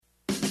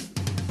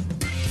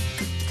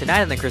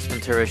Tonight on the Chris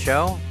Ventura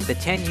Show, the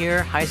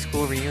 10-year high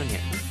school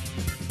reunion.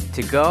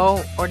 To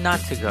go or not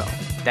to go?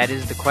 That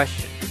is the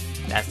question.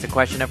 That's the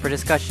question up for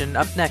discussion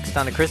up next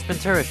on the Chris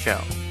Ventura Show.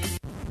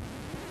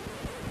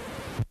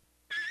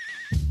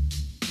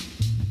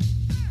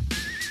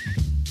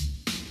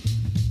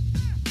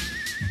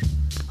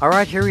 All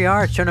right, here we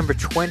are, show number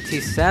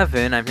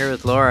 27. I'm here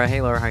with Laura.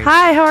 Hey, Laura, how are you?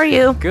 Hi, how are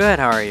you? Good,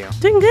 how are you?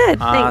 Doing good,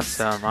 thanks.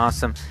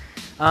 Awesome.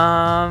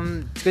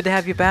 It's good to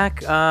have you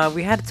back.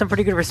 We had some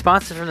pretty good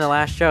responses from the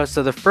last show.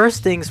 So the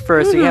first things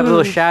first, we have a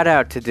little shout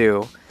out to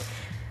do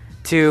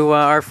to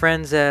our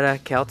friends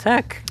at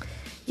Caltech.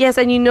 Yes,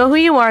 and you know who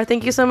you are.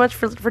 Thank you so much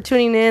for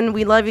tuning in.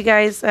 We love you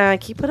guys.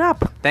 Keep it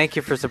up. Thank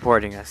you for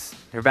supporting us.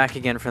 We're back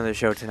again for the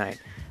show tonight.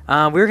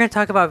 We were going to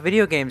talk about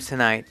video games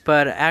tonight,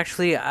 but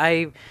actually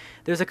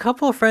there's a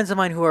couple of friends of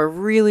mine who are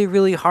really,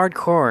 really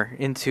hardcore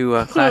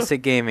into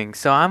classic gaming.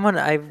 So I want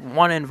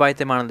to invite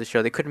them on the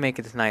show. They couldn't make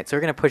it tonight, so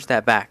we're going to push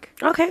that back.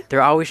 Okay.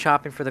 They're always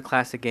shopping for the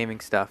classic gaming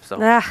stuff. So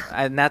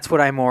and that's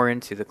what I'm more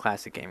into, the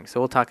classic gaming.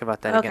 So we'll talk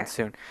about that again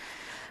soon.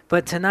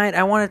 But tonight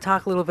I want to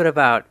talk a little bit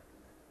about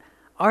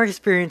our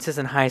experiences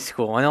in high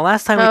school. And the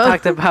last time we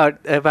talked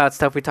about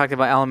stuff, we talked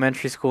about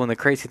elementary school and the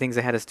crazy things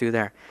they had us do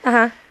there.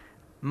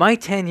 My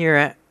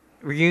 10-year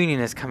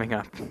reunion is coming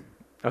up.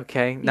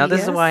 Okay, now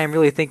this is why I'm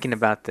really thinking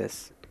about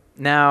this.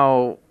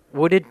 Now,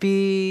 would it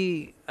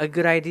be a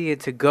good idea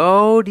to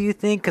go, do you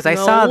think? Because I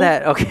saw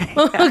that. Okay.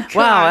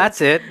 Wow, that's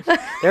it.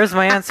 There's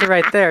my answer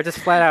right there. Just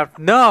flat out,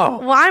 no.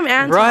 Well, I'm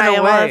anti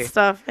a lot of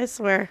stuff, I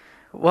swear.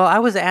 Well, I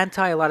was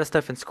anti a lot of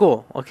stuff in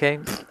school, okay?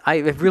 I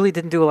really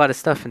didn't do a lot of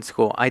stuff in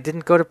school. I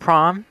didn't go to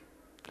prom.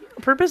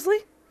 Purposely?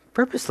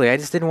 Purposely. I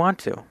just didn't want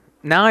to.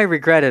 Now I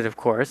regret it, of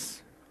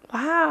course.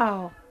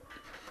 Wow.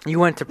 You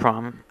went to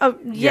prom. Oh,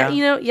 yeah.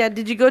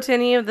 Did you go to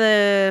any of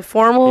the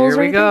formals? Here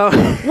we go.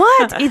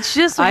 What? It's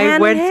just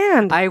hand in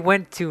hand. I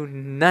went to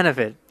none of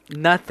it.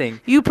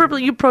 Nothing. You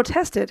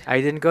protested.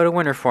 I didn't go to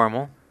winter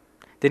formal.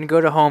 Didn't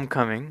go to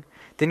homecoming.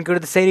 Didn't go to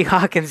the Sadie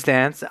Hawkins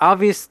dance.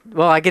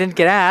 Well, I didn't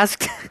get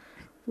asked.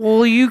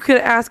 Well, you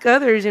could ask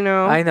others, you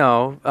know. I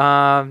know.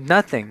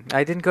 Nothing.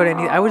 I didn't go to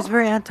any. I was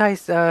very anti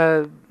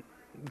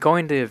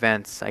going to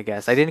events, I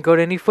guess. I didn't go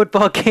to any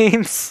football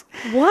games.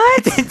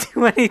 What? I didn't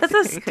do anything. That's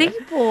a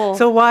staple.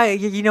 So why?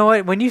 You know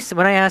what? When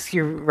I ask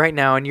you right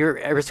now, and your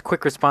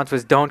quick response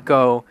was, "Don't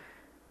go,"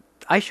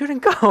 I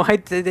shouldn't go.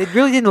 It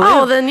really didn't live.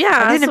 Oh, then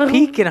yeah. I didn't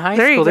peak in high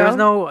school.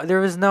 There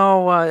was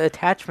no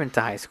attachment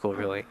to high school,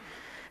 really.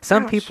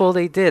 Some people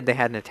they did. They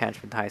had an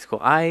attachment to high school.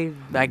 I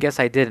guess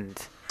I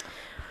didn't.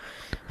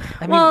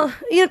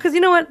 Because you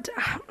know what,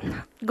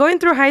 going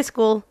through high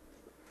school,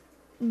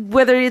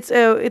 whether it's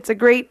a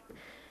great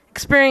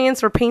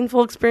experience or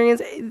painful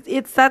experience,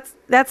 that's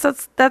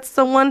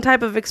the one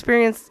type of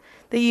experience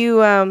that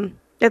you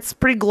it's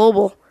pretty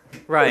global,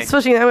 right?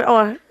 Especially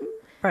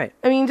right.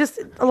 I mean, just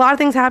a lot of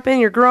things happen.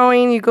 You're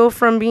growing. You go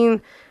from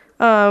being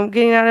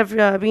getting out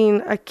of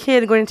being a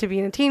kid, going into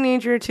being a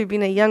teenager, to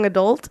being a young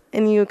adult,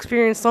 and you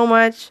experience so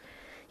much.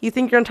 You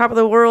think you're on top of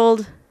the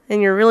world,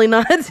 and you're really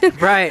not.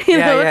 Right.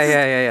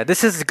 Yeah.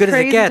 This is as good as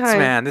it gets,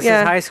 man. This is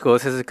high school.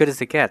 This is as good as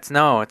it gets.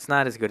 No, it's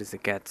not as good as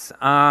it gets.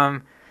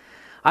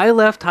 I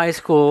left high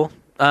school,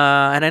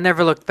 and I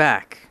never looked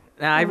back.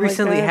 Now, I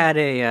recently had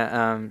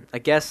a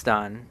guest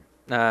on,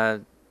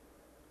 one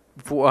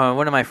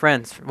of my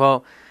friends.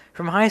 Well,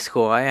 from high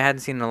school, I hadn't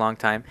seen in a long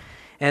time.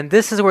 And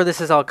this is where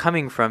this is all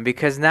coming from,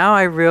 because now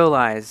I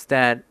realize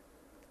that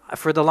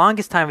for the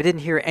longest time, I didn't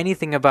hear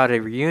anything about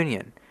a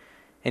reunion.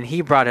 And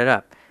he brought it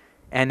up.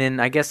 And in,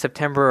 I guess,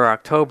 September or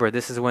October,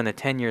 this is when the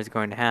 10 year is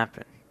going to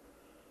happen.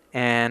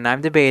 And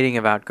I'm debating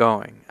about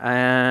going.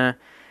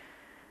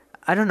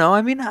 I don't know.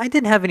 I mean, I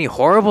didn't have any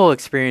horrible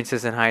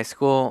experiences in high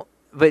school.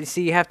 But,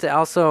 see, you have to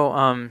also...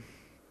 I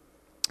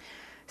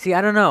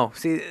don't know.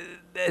 See,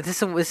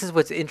 this is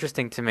what's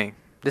interesting to me.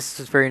 This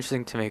is very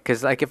interesting to me.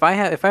 Because, like, if I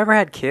ever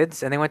had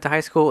kids and they went to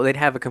high school, they'd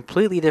have a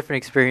completely different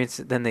experience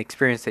than the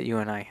experience that you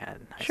and I had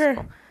in high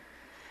school.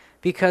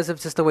 Because of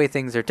just the way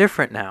things are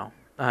different now.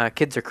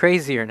 Kids are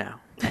crazier now,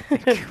 I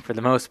think, for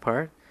the most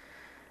part.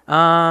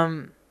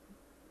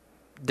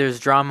 There's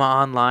drama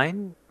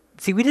online.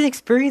 See, we didn't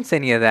experience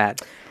any of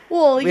that.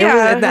 Well,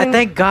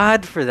 Thank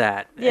God for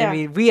that. Yeah. I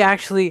mean, we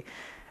actually...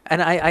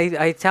 And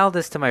I tell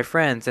this to my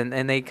friends,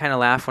 and they kind of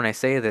laugh when I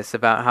say this,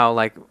 about how,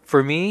 like,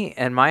 for me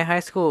and my high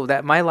school,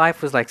 that my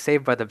life was like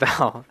Saved by the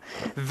Bell.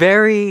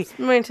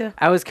 Mine too.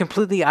 I was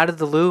completely out of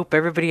the loop.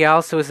 Everybody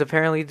else was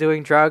apparently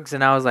doing drugs,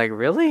 and I was like,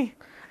 really?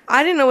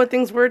 I didn't know what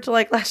things were till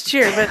like last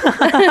year, but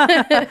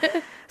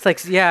it's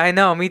like, yeah, I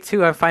know, me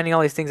too. I'm finding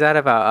all these things out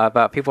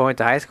about people I went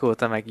to high school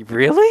with. I'm like,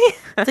 really?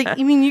 It's like,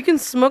 you mean you can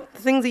smoke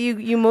the things that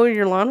you mow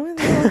your lawn with?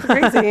 That's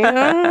crazy.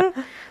 No,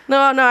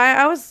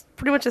 I was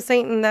pretty much a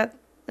saint in that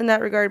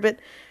regard, but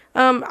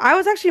I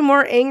was actually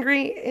more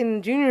angry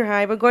in junior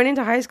high, but going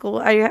into high school,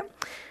 I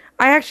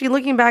actually,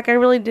 looking back, I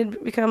really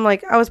did become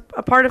like, I was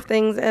a part of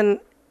things. And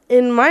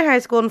in my high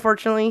school,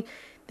 unfortunately,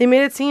 they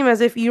made it seem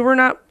as if you were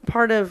not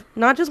part of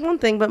not just one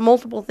thing, but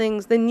multiple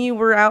things, then you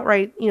were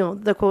outright,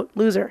 the quote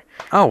loser.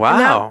 Oh,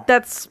 wow.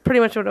 That's pretty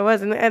much what it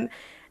was. And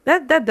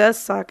That does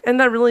suck, and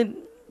that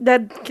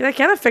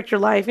can affect your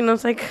life.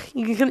 It's like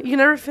you can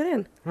never fit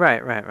in.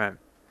 Right.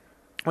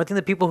 I think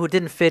the people who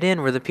didn't fit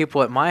in were the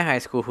people at my high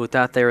school who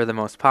thought they were the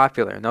most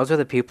popular, and those are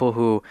the people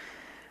who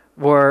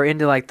were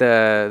into like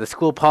the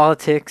school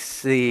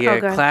politics, the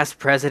class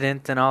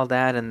president and all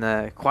that, and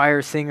the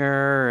choir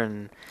singer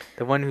and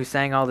the one who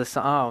sang all this.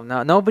 Oh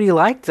no, nobody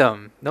liked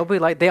them.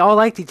 They all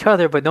liked each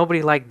other, but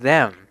nobody liked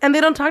them. And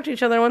they don't talk to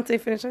each other once they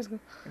finish high school.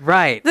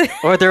 Right.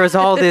 Or there was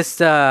all this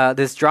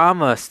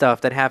drama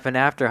stuff that happened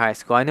after high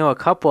school. I know a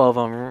couple of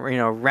them,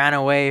 ran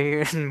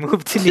away and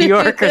moved to New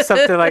York or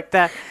something like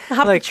that.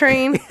 Hop the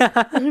train.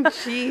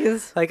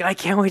 Jeez. Like, I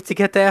can't wait to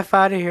get the F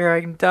out of here.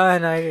 I'm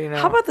done.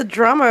 How about the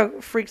drama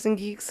freaks and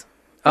geeks?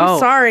 I'm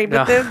sorry,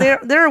 but no.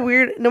 they're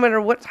weird no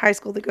matter what high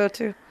school they go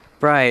to.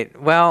 Right.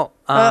 Well,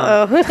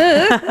 no,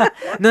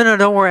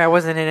 don't worry. I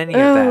wasn't in any of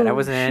that.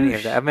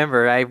 I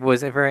remember I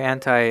was very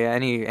anti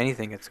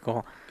anything at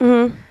school.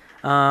 Mm-hmm.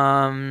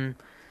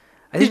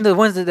 I think the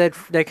ones that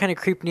kind of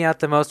creeped me out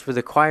the most were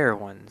the choir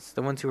ones,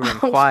 the ones who were in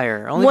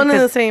choir. Only one and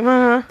the same.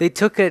 They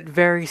took it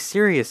very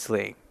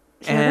seriously.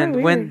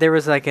 And when there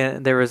was like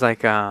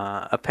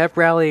a pep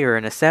rally or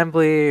an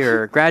assembly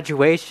or a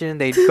graduation,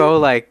 they'd go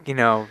like,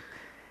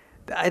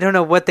 I don't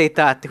know what they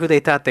thought, who they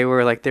thought they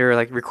were. Like they were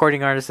like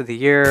recording artist of the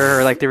year,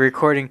 or like they're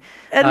recording.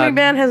 Ed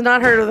McMahon has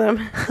not heard of them.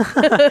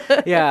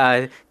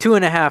 Yeah,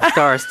 2.5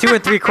 stars, 2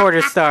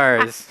 3/4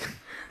 stars.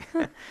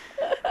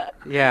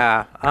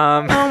 Yeah.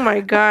 Oh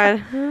my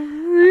God.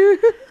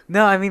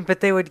 No, I mean, but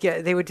they would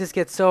just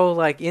get so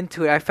like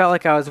into it. I felt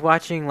like I was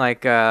watching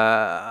like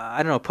I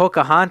don't know,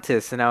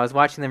 Pocahontas, and I was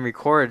watching them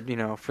record,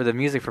 for the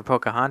music for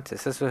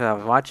Pocahontas. That's what I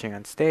was watching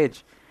on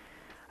stage.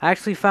 I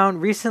actually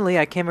found recently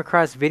I came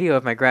across video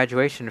of my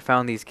graduation and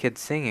found these kids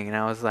singing, and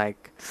I was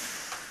like,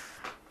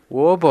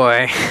 whoa,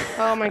 boy.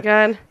 Oh my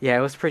God. Yeah,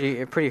 it was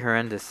pretty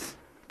horrendous.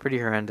 Pretty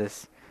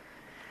horrendous.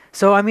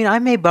 So, I mean, I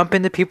may bump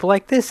into people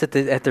like this at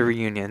the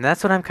reunion.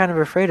 That's what I'm kind of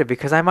afraid of,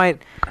 because I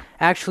might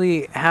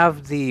actually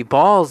have the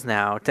balls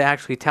now to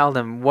actually tell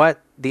them, what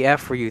the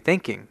F were you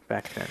thinking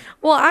back then?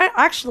 Well,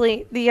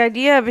 the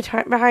idea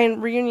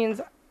behind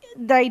reunions,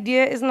 the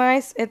idea is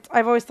nice.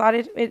 I've always thought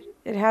it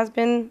has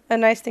been a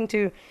nice thing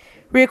to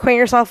reacquaint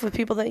yourself with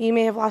people that you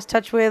may have lost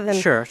touch with, and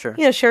sure.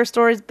 Share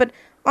stories. But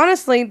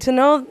honestly, to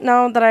know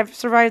now that I've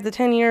survived the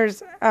 10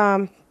 years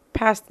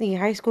past the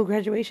high school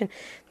graduation,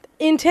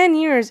 in 10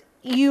 years,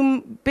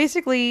 you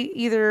basically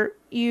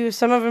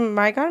some of them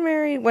might got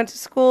married, went to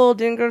school,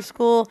 didn't go to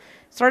school,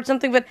 started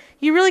something, but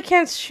you really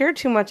can't share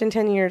too much in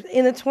 10 years.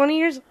 In the 20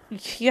 years,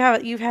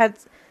 you've had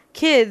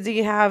kids,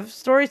 you have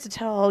stories to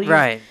tell.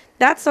 Right.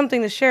 That's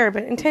something to share.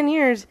 But in 10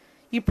 years,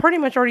 you pretty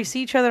much already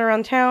see each other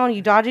around town,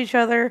 you dodge each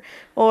other,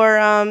 or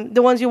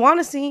the ones you want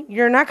to see,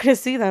 you're not going to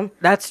see them.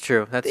 That's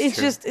true. It's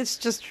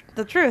just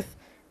the truth.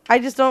 I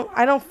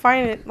don't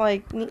find it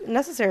like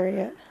necessary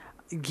yet.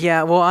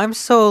 Yeah, well, I'm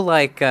so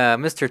like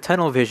Mr.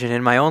 Tunnel Vision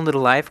in my own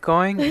little life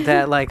going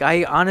that like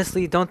I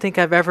honestly don't think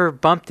I've ever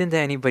bumped into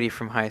anybody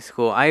from high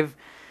school.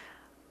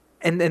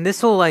 And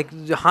this will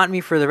like haunt me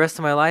for the rest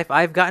of my life.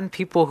 I've gotten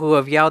people who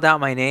have yelled out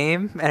my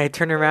name, and I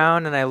turn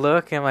around and I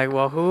look and I'm like,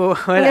 well, who?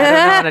 What? I don't know,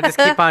 and I just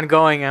keep on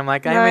going. I'm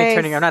like,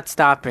 I'm not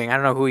stopping. I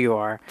don't know who you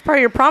are. It's probably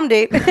your prom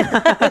date.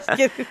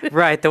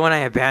 Right, the one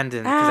I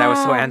abandoned because I was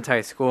so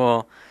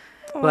anti-school.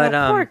 But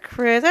poor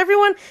Chris.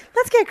 Everyone,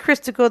 let's get Chris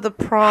to go to the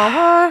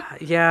prom.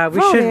 Yeah,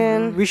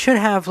 we should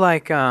have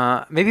like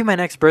maybe my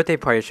next birthday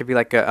party should be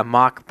like a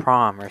mock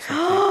prom or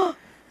something.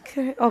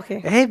 Okay.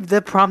 Hey,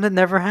 the prom that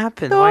never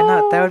happened. Why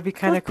not? That would be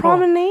kind of cool.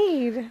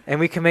 Promenade. And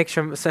we can make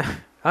some.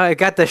 I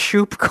got the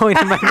shoop going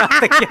in my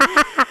mouth again.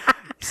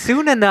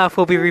 Soon enough,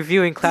 we'll be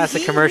reviewing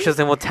classic commercials,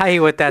 and we'll tell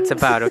you what that's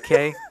about.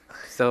 Okay.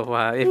 So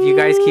if you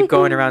guys keep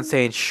going around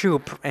saying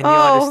shoop, and you'll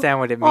understand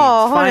what it means.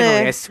 Finally,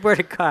 honey. I swear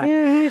to God.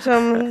 You need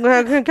some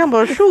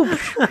gumbo shoop.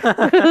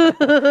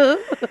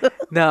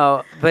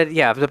 No, but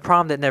yeah, the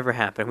prom that never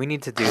happened. We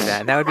need to do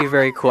that. And that would be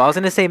very cool. I was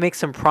going to say make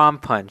some prom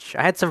punch.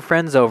 I had some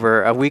friends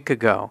over a week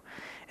ago,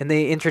 and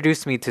they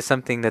introduced me to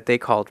something that they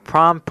called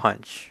prom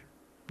punch.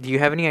 Do you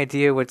have any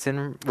idea what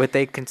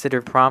they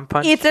consider prom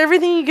punch? It's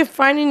everything you can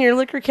find in your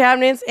liquor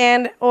cabinets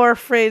or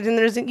fridge, and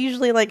there's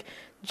usually like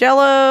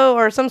Jello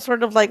or some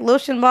sort of like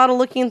lotion bottle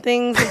looking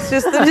things. It's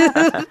just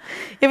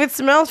if it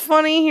smells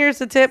funny, here's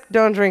the tip: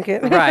 don't drink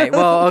it. Right.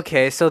 Well,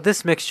 okay. So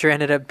this mixture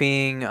ended up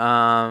being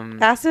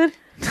acid.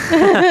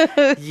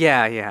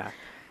 Yeah.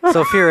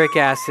 Sulfuric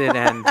acid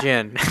and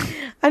gin.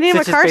 I need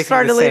my car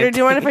started later. Do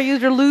you mind if I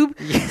use your lube?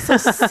 Yeah. So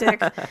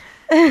sick.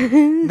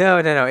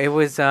 No. It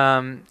was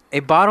a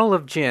bottle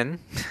of gin,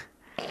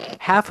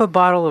 half a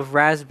bottle of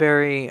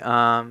raspberry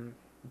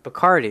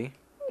Bacardi.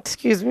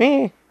 Excuse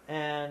me.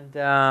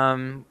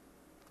 And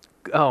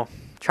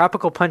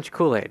tropical punch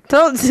Kool-Aid.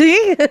 Don't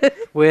see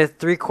with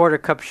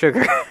 3/4 cup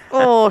sugar.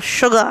 Oh,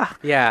 sugar!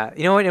 Yeah,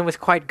 you know what? It was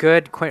quite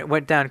good.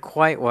 Went down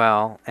quite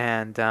well.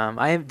 And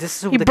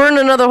you burned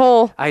another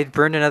hole. I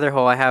burned another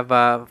hole. I have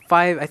 5.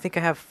 I think I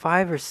have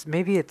 5 or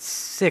maybe it's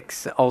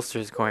 6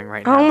 ulcers going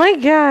right now. Oh my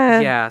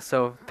God! Yeah.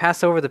 So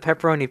pass over the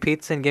pepperoni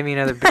pizza and give me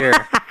another beer.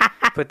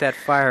 Put that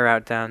fire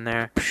out down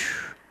there.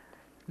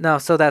 No,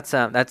 so that's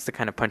the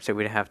kind of punch that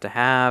we'd have to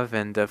have,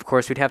 and of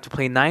course we'd have to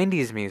play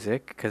 90s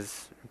music,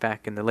 because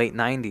back in the late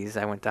 90s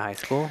I went to high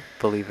school,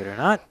 believe it or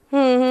not.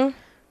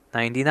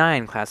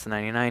 99, class of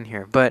 99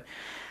 here. But,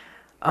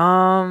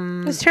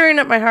 it's tearing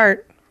up my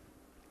heart.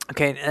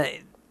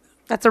 Okay.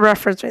 That's a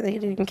reference right there. You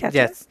didn't catch it.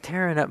 Yes,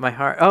 tearing up my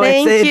heart. Oh,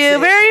 thank you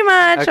very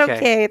much.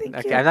 Okay,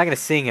 thank you. I'm not going to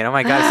sing it. Oh,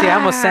 my God. See, I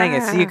almost sang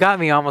it. See, you got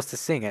me almost to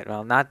sing it.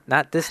 Well, not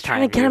this time.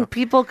 Trying to get them,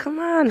 people. Come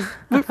on.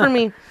 Root for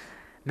me.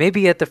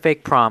 Maybe at the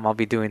fake prom, I'll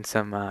be doing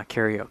some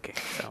karaoke.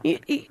 So.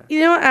 You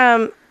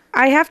know,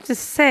 I have to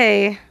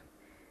say,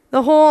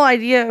 the whole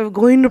idea of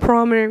going to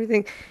prom and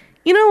everything,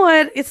 you know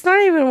what? It's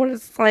not even what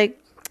it's like,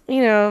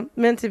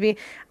 meant to be.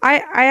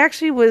 I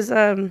actually was,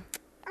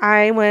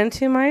 I went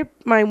to my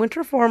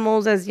winter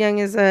formals as young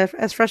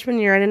as freshman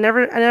year, and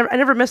I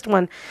never missed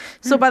one.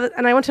 So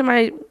and I went to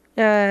my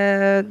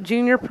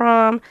junior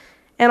prom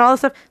and all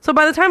this stuff. So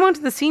by the time I went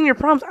to the senior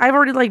proms, I've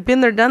already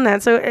been there, done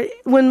that. So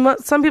when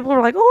some people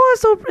were like, "Oh,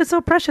 it's so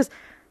precious,"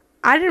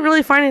 I didn't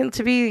really find it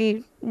to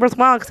be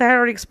worthwhile because I had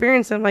already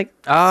experienced them.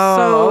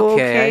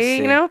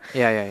 Okay,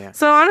 Yeah.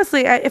 So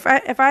honestly, if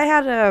I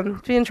had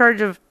to be in charge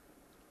of,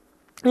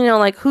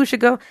 who should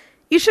go,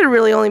 you should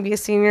really only be a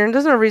senior. And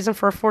there's no reason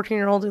for a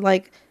 14-year-old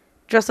to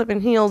dress up in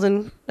heels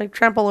and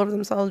trample over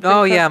themselves.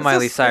 Oh yeah,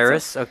 Miley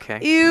Cyrus. Okay.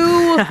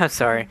 Ew. I'm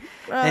sorry.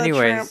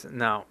 Anyways,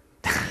 no.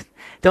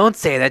 Don't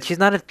say that. She's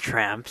not a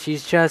tramp.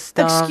 She's just.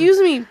 Excuse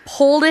me,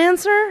 pole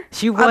dancer?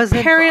 She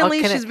wasn't.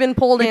 Apparently, she's been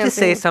pole dancing. To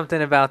say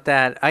something about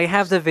that. I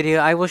have the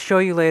video. I will show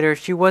you later.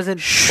 She wasn't.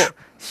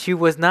 She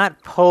was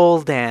not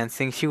pole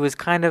dancing. She was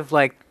kind of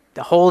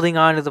holding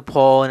onto the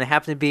pole, and it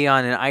happened to be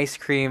on an ice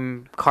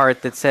cream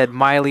cart that said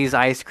Miley's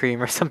Ice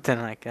Cream or something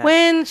like that.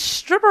 When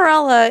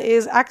Stripperella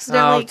is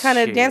accidentally kind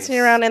of dancing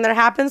around, and there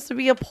happens to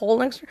be a pole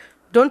next to her,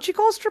 don't you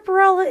call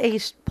Stripperella a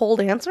pole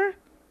dancer?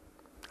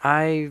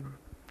 I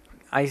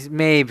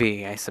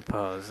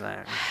suppose.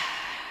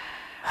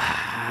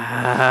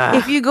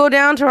 If you go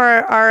down to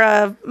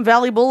our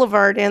Valley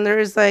Boulevard and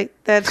there's that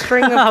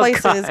string of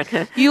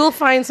places, you will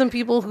find some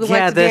people who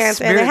like to dance,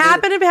 and they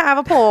happen to have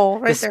a pole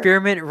right there. The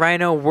Spearmint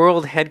Rhino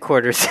World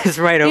Headquarters is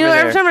right over there.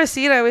 Every time I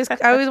see it, I always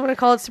want to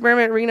call it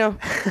Spearmint Reno.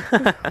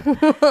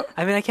 I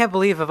mean, I can't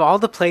believe of all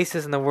the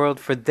places in the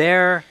world for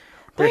their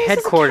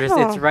headquarters,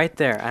 it's right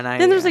there. And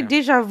then there's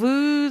Deja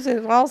Vu's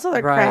and all this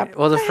other crap.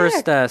 Well, the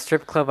first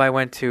strip club I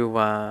went to,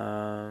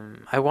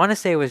 I want to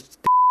say it was.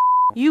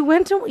 You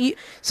went to a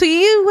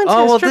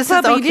strip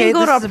club, but you didn't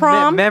go to a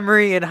prom?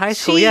 Memory in high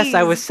school. Jeez. Yes,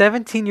 I was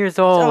 17 years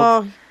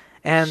old,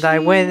 and I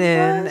went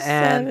in,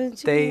 and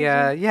they,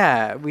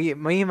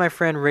 me and my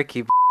friend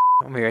Ricky.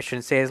 Maybe I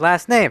shouldn't say his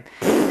last name.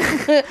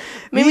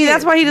 Maybe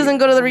that's why he doesn't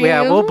go to the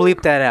reunion. Yeah, we'll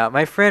bleep that out.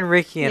 My friend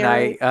Ricky and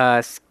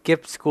I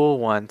skipped school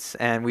once,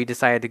 and we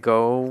decided to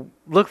go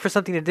look for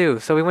something to do.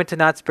 So we went to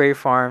Knott's Berry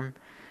Farm.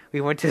 We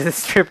went to the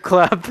strip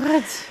club.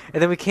 What?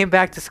 And then we came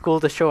back to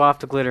school to show off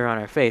the glitter on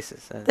our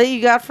faces. That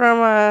you got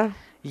from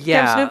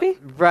Camp Snoopy?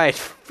 Right,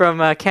 from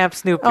Camp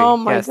Snoopy. Oh,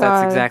 my God. Yes,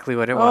 that's exactly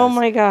what it was. Oh,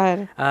 my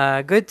God.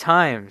 Good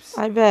times.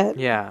 I bet.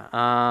 Yeah.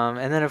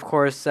 And then, of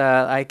course,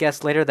 I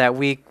guess later that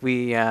week,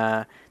 we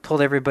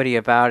told everybody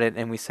about it,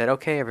 and we said,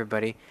 okay,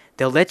 everybody,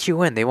 they'll let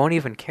you in. They won't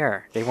even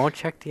care. They won't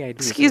check the ID.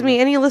 Excuse me,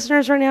 any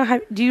listeners right now,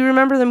 do you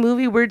remember the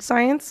movie Weird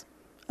Science?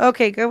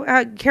 Okay, go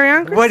carry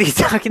on, Chris. What are you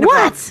talking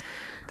about? What?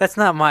 That's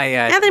not my...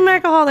 Anthony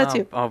Michael Hall, that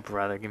too. Oh,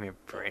 brother, give me a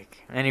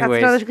break. Anyways.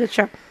 That's another good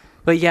show.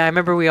 But yeah, I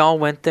remember we all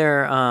went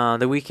there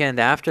the weekend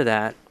after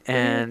that,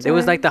 and it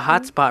was the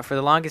hot spot for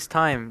the longest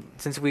time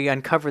since we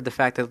uncovered the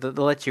fact that they'll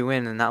let you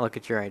in and not look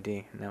at your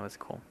ID, and that was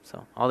cool.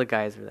 So all the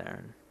guys were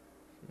there.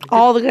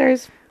 All the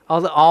guys?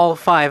 All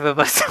five of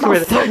us were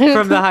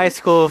from the high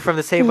school, from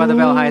the Saved by the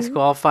Bell High School.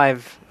 All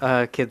five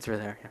kids were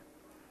there. Yeah.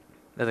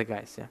 The other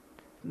guys, yeah.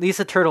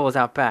 Lisa Turtle was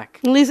out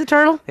back. Lisa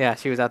Turtle? Yeah,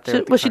 she was out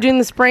there. Was she doing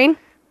the spraying?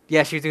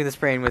 Yeah, she was doing the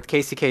spraying with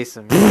Casey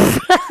Kasem.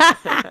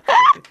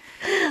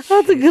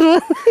 That's a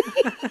good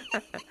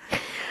one.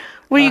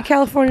 Were you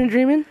California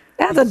Dreaming?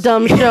 That's a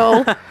dumb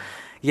show.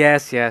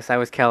 Yes, I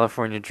was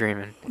California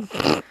Dreaming.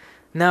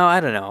 No,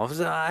 I don't know.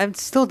 I'm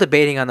still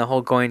debating on the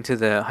whole going to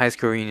the high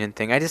school reunion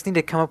thing. I just need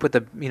to come up with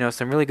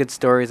some really good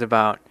stories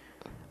about,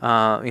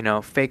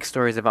 fake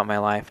stories about my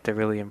life to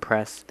really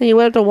impress. Then you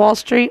went up to Wall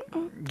Street?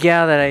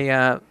 Yeah,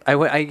 that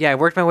I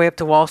worked my way up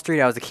to Wall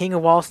Street. I was the king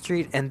of Wall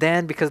Street, and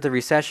then because of the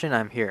recession,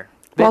 I'm here.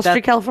 Wall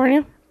Street,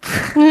 California?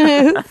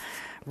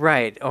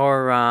 Right,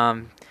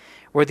 or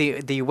where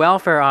the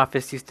welfare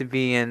office used to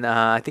be in,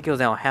 I think it was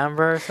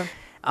Alhambra or something.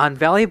 On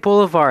Valley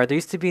Boulevard, there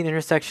used to be an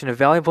intersection of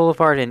Valley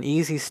Boulevard and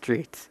Easy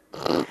Street.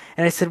 And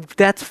I said,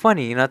 that's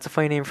funny. That's a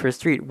funny name for a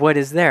street. What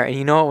is there? And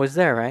you know what was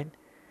there, right?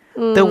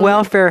 The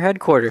welfare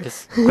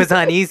headquarters was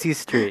on Easy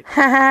Street.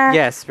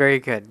 Yes, very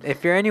good.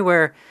 If you're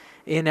anywhere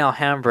in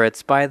Alhambra,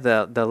 it's by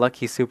the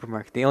Lucky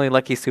Supermarket. The only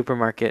Lucky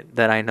Supermarket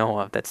that I know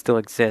of that still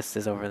exists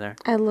is over there.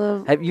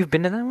 Have you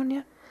been to that one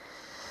yet?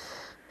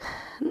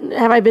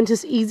 Have I been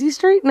to Easy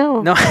Street?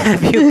 No. No,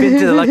 have you been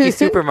to the Lucky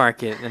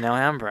Supermarket in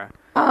Alhambra?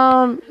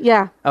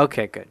 Yeah.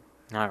 Okay, good.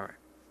 All right.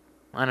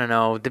 I don't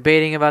know,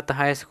 debating about the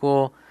high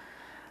school.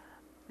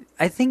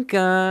 I think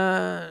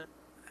I'm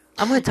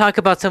going to talk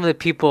about some of the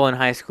people in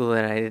high school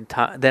that I didn't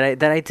talk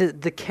that I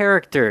did, the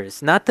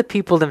characters, not the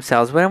people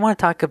themselves, but I want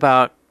to talk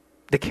about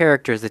the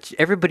characters that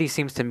everybody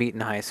seems to meet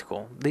in high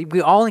school. We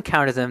all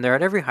encounter them. They're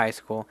at every high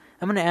school.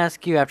 I'm going to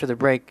ask you after the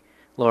break,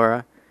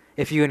 Laura,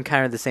 if you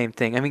encounter the same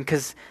thing. I mean,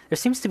 because there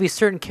seems to be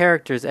certain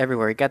characters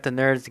everywhere. You got the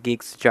nerds, the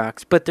geeks, the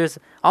jocks, but there's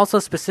also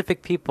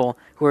specific people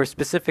who are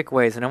specific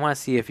ways, and I want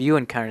to see if you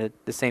encountered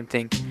the same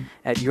thing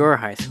at your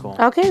high school.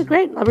 Okay,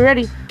 great. I'll be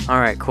ready.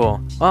 All right,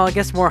 cool. Well, I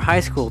guess more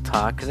high school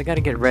talk, because I got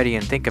to get ready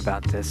and think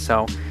about this.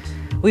 So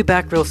we'll be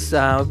back in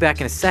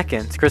a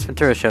second. It's Chris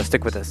Ventura Show.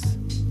 Stick with us.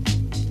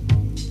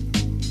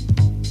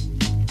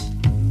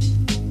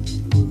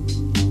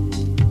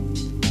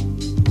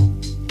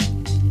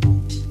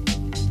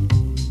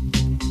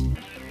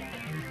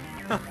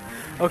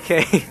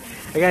 Okay,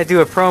 I gotta do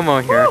a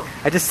promo here. Woo!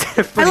 I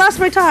lost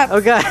my top.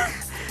 Oh god,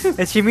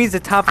 and she means the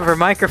top of her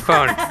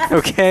microphone.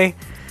 Okay,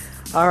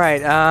 all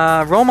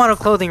right. Role Model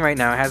Clothing right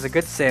now has a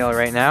good sale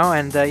right now,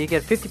 and you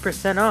get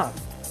 50% off.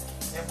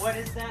 And what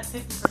is that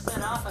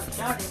 50% off? I'm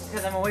shouting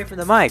because I'm away from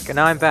the mic, and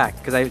now I'm back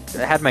because I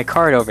had my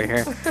card over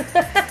here.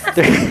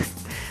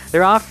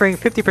 They're offering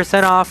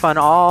 50% off on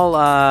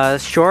all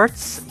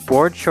shorts,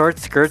 board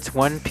shorts, skirts,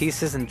 one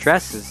pieces, and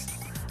dresses.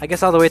 I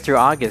guess all the way through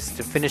August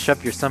to finish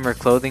up your summer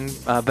clothing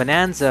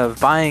bonanza of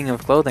buying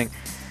of clothing.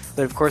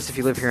 But of course, if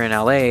you live here in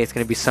LA, it's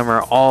going to be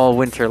summer all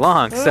winter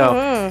long.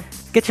 So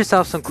get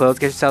yourself some clothes,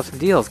 get yourself some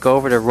deals. Go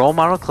over to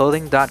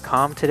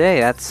rolemodelclothing.com today.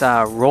 That's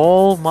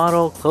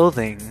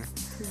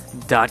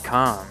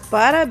rolemodelclothing.com.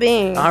 Bada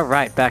bing. All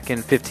right, back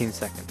in 15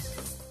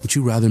 seconds. Would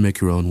you rather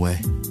make your own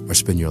way or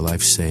spend your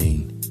life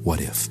saying,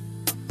 what if?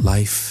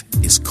 Life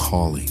is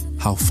calling.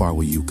 How far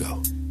will you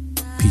go?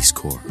 Peace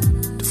Corps.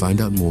 To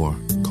find out more,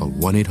 call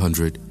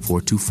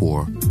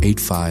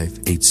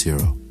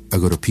 1-800-424-8580 or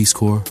go to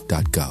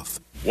peacecorps.gov.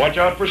 Watch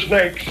out for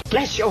snakes.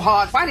 Bless your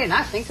heart. Why didn't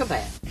I think of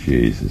that?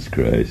 Jesus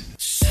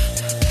Christ.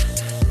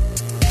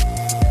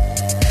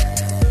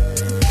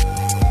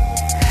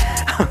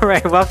 All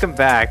right, welcome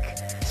back.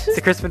 It's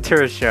the Chris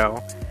Ventura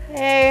Show.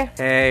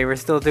 Hey, we're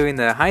still doing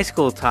the high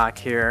school talk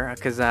here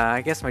because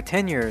I guess my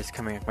 10-year is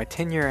coming up. My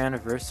 10-year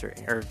anniversary,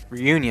 or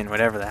reunion,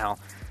 whatever the hell.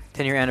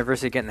 10-year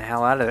anniversary, getting the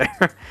hell out of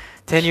there.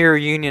 10-year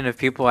reunion of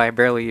people I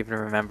barely even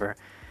remember.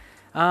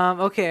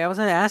 Okay, I was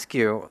going to ask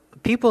you,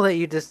 people that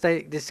you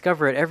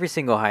discover at every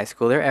single high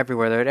school, they're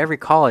everywhere. They're at every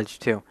college,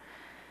 too.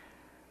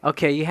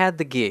 Okay, you had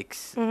the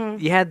geeks.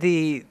 Mm-hmm. You had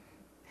the...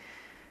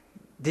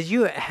 Did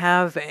you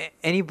have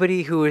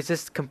anybody who was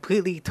just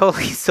completely,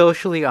 totally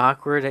socially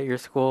awkward at your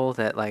school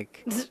that,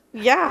 like...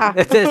 Yeah.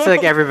 It's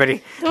like everybody.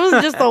 It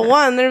was just the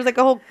one. There was like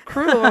a whole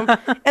crew of them.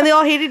 And they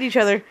all hated each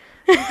other.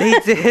 They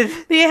did?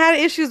 They had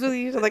issues with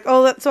each other. Like,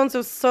 oh, that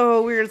so-and-so's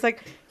so weird. It's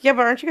like, yeah,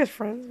 but aren't you guys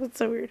friends? That's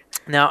so weird.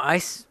 Now, I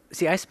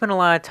spent a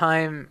lot of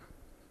time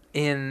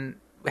in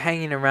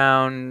hanging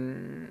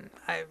around...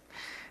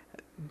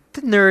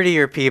 the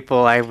nerdier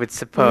people, I would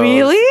suppose.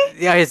 Really?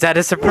 Yeah, is that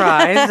a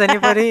surprise?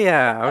 Anybody?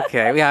 Yeah,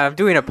 okay. Yeah, I'm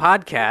doing a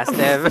podcast.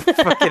 I have a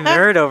fucking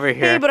nerd over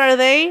here. Hey, but are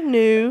they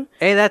new?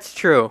 Hey, that's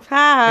true.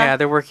 Ha. Yeah,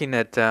 they're working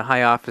at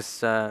high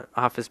office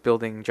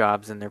building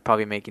jobs, and they're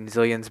probably making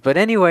zillions. But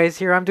anyways,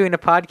 here I'm doing a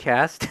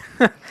podcast.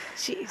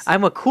 Jeez.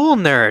 I'm a cool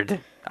nerd.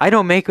 I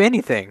don't make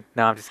anything.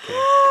 No, I'm just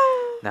kidding.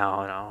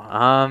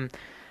 No.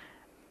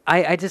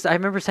 I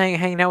remember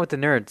hanging out with the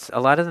nerds, a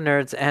lot of the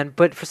nerds,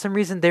 but for some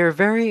reason they were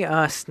very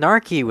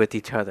snarky with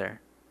each other.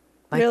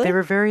 Like really? They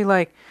were very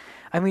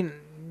I mean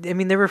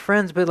they were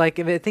friends, but like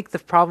I think the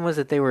problem was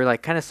that they were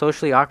like kind of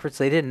socially awkward,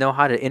 so they didn't know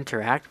how to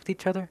interact with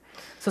each other.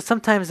 So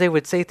sometimes they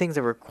would say things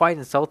that were quite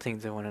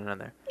insulting to one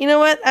another. You know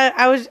what?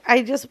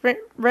 I just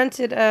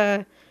re-rented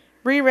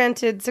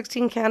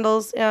 16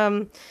 Candles.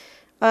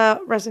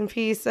 Rest in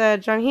peace,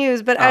 John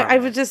Hughes. But I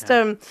was just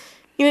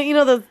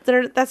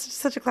that's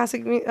such a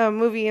classic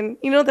movie, and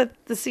you know that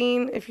the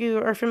scene, if you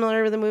are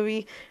familiar with the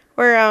movie,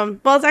 where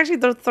it's actually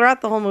throughout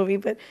the whole movie,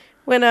 but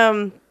when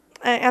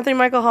Anthony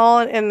Michael Hall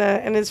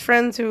and his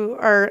friends who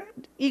are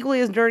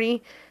equally as nerdy,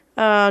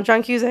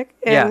 John Cusack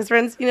and his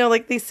friends,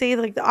 like they say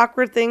like the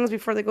awkward things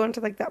before they go into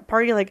like that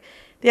party, like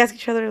they ask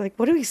each other like,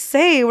 what do we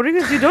say? What are we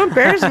gonna do? Don't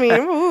embarrass me.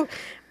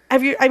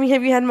 Have you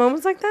had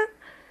moments like that?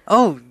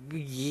 Oh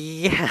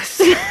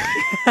yes.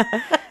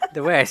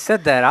 The way I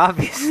said that,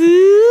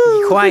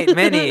 obviously. Quite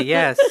many,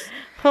 yes.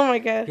 Oh my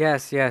god.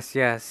 Yes.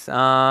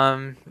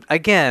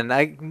 Again,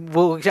 I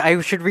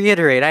should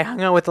reiterate, I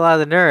hung out with a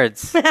lot of the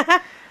nerds.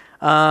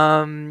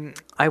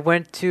 I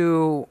went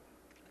to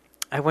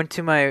what's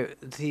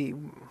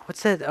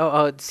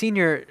that?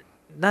 Senior,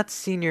 not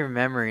senior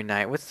memory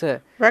night. What's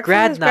the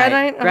grad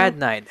night? Grad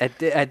night at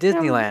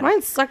Disneyland.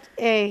 Mine sucked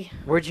A.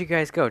 Where'd you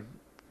guys go?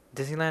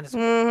 Disneyland?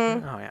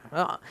 Mm-hmm. Oh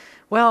yeah.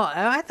 Well,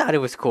 I thought it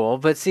was cool,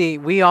 but see,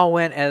 we all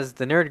went as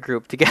the nerd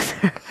group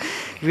together.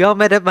 We all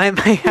met at my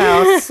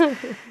house,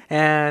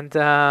 and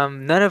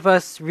none of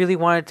us really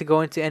wanted to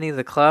go into any of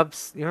the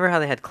clubs. You remember how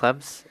they had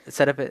clubs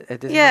set up at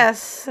Disneyland?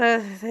 Yes,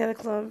 they had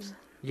clubs.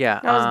 Yeah.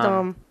 That was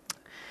dumb.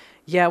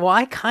 Yeah, well,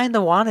 I kind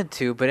of wanted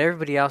to, but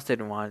everybody else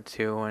didn't want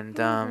to, and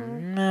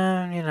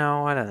you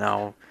know, I don't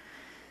know.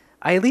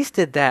 I at least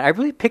did that. I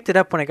really picked it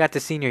up when I got to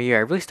senior year.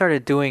 I really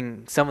started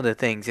doing some of the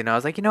things, you know. I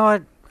was like, you know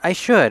what? I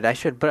should.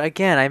 But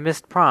again, I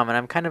missed prom, and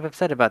I'm kind of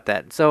upset about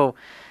that. So,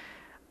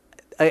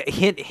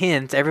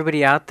 hint,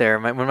 everybody out there,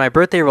 when my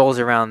birthday rolls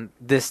around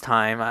this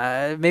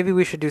time, maybe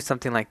we should do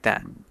something like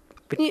that.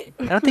 But I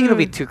don't think it'll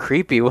be too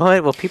creepy.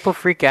 Will people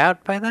freak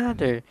out by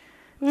that? Or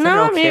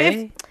no,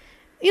 okay?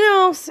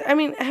 I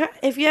mean,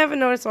 if you haven't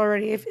noticed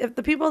already, if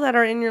the people that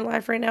are in your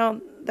life right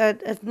now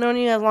that have known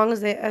you as long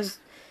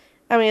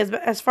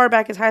as far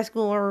back as high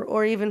school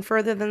or even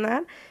further than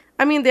that,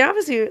 I mean, they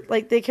obviously,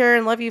 like, they care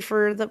and love you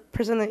for the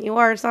person that you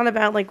are. It's not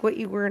about, like, what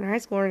you were in high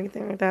school or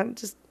anything like that.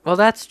 Just, well,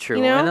 that's true.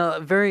 You know?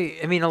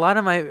 And a lot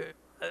of my,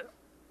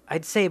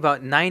 I'd say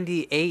about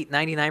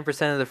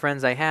 99% of the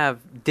friends I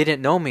have didn't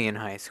know me in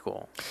high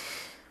school.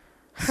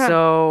 Huh.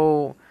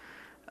 So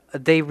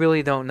they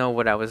really don't know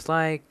what I was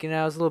like. You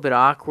know, I was a little bit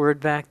awkward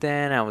back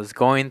then. I was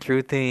going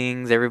through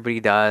things. Everybody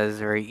does.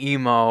 Very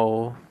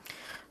emo.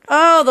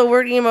 Oh, the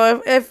word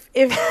emo. If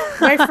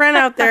my friend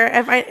out there,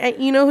 if I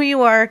you know who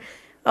you are.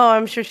 Oh,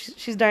 I'm sure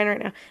she's dying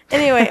right now.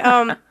 Anyway,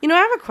 you know, I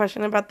have a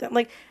question about that.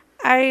 Like,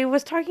 I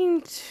was talking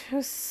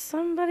to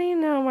somebody.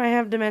 No, I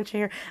have dementia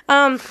here.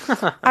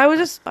 I was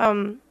just,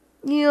 you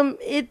know,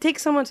 it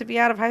takes someone to be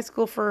out of high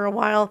school for a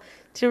while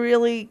to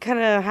really kind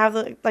of have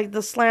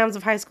the slams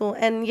of high school.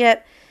 And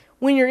yet,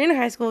 when you're in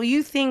high school,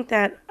 you think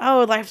that,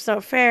 oh, life's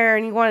so fair,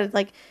 and you want to,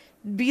 like,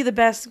 be the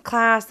best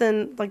class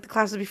than, like, the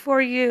classes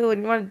before you,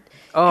 and you want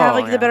to have,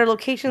 like, the better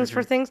locations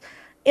for things.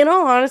 In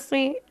all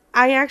honesty,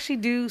 I actually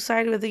do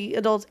side with the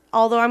adults,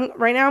 although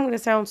right now I'm going to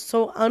sound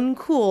so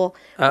uncool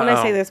when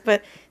I say this,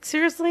 but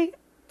seriously,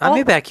 let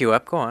me back you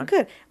up. Go on.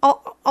 Good.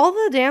 All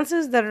the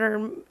dances that are,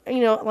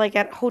 you know, like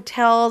at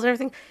hotels and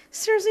everything.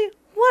 Seriously,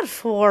 what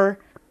for?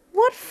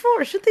 What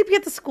for? Should they be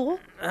at the school?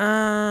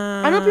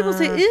 I know people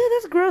say, "Ew,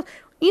 that's gross."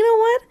 You know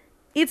what?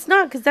 It's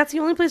not, because that's the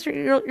only place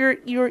where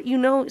you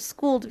know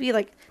school to be.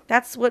 Like,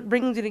 that's what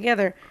brings you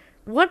together.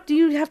 What do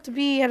you have to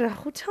be at a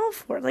hotel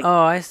for? Like,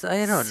 I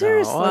don't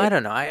know. I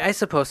don't know. I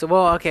suppose so.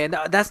 Well, okay,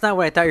 no, that's not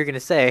what I thought you were going to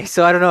say,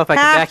 so I don't know if I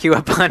can back you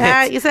up on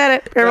it. You said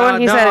it.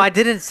 Everyone, you said it. No, I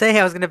didn't say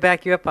I was going to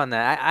back you up on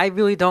that. I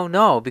really don't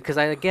know, because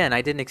I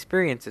didn't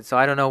experience it, so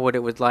I don't know what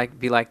it would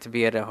be like to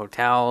be at a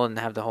hotel and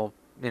have the whole,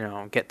 you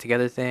know,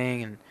 get-together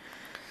thing. And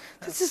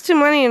it's just too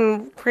many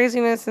and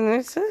craziness, and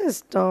it's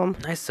just dumb.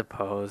 I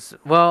suppose.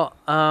 Well,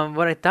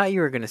 what I thought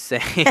you were going to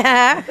say...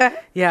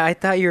 Yeah, I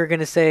thought you were going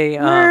to say...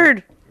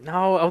 Nerd!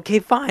 No, okay,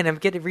 fine. I'm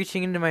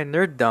reaching into my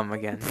nerddom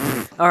again.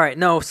 All right,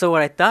 no. So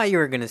what I thought you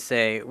were gonna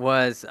say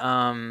was,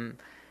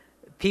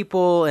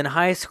 people in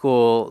high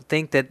school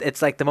think that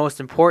it's like the most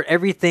important.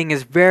 Everything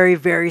is very,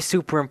 very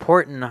super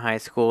important in high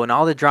school, and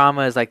all the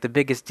drama is like the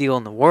biggest deal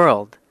in the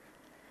world.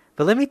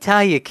 But let me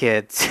tell you,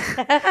 kids,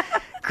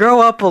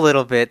 grow up a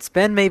little bit.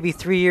 Spend maybe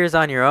 3 years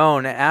on your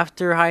own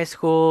after high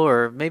school,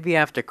 or maybe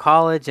after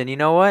college, and you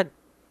know what?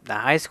 The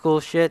high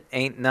school shit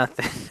ain't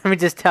nothing. Let me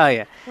just tell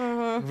you.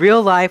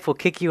 Real life will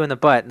kick you in the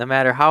butt no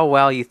matter how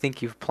well you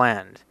think you've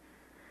planned.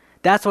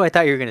 That's what I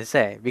thought you were going to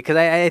say, because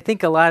I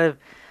think a lot of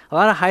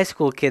high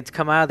school kids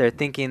come out of there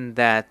thinking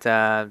that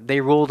they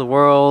rule the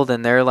world,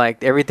 and they're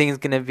like, everything's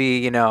going to be,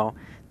 you know,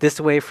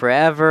 this way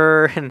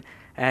forever,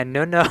 and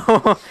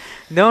no.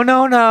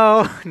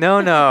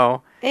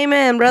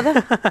 Amen,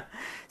 brother.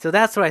 So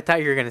that's what I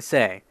thought you were going to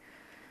say,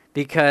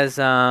 because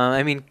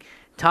I mean,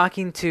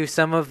 talking to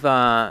some of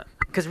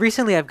because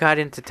recently I've got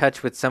into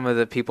touch with some of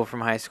the people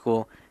from high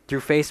school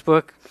through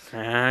Facebook.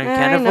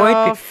 Can't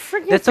avoid.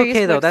 That's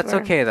okay though. That's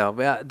okay though.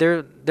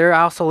 They're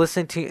also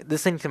listening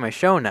to my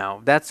show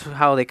now. That's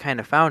how they kind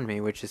of found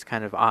me, which is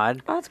kind of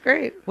odd. Oh, that's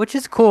great. Which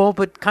is cool,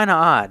 but kind of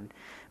odd.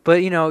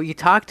 But you know, you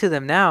talk to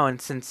them now, and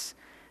since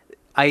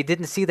I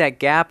didn't see that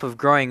gap of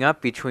growing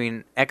up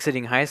between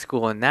exiting high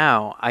school and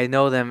now, I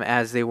know them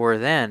as they were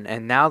then,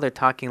 and now they're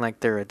talking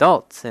like they're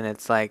adults, and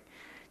it's like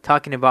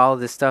talking about all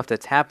of this stuff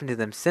that's happened to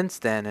them since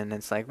then, and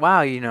it's like,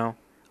 wow, you know,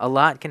 a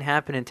lot can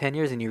happen in 10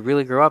 years, and you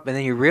really grow up, and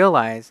then you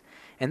realize,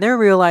 and they're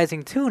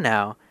realizing too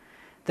now,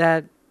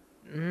 that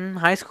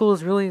high school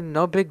is really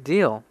no big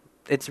deal.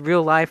 It's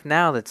real life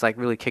now that's like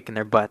really kicking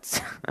their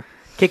butts.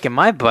 Kicking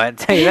my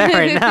butt, I'll tell you that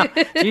right now.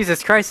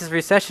 Jesus Christ, this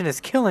recession is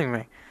killing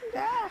me.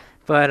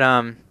 But,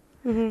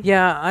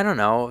 yeah, I don't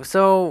know.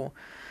 So,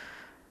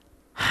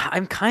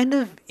 I'm kind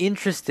of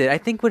interested. I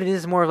think what it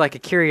is more like a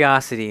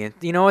curiosity. And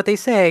you know what they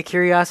say,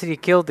 curiosity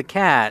killed the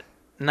cat.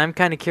 And I'm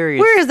kind of curious.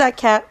 Where is that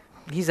cat?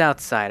 He's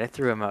outside. I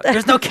threw him out.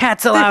 There's no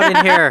cats allowed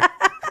in here.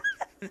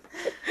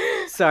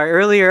 Sorry,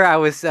 earlier I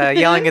was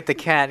yelling at the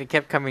cat. It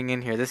kept coming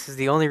in here. This is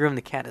the only room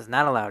the cat is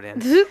not allowed in.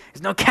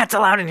 There's no cats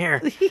allowed in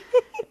here.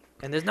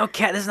 And there's no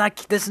cat.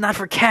 This is not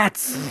for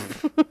cats.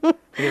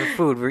 We have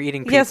food. We're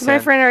eating pizza. Yes, my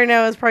friend right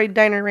now is probably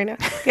dining right now.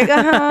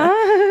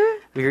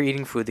 We were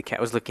eating food. The cat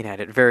was looking at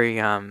it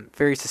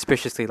very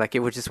suspiciously, like it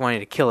was just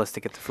wanting to kill us to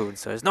get the food.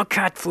 So there's no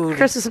cat food.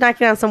 Chris was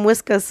snacking on some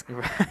Whiskas.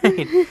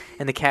 Right.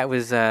 And the cat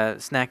was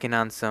snacking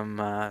on some,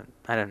 I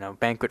don't know,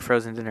 banquet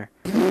frozen dinner.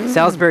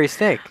 Salisbury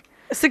steak.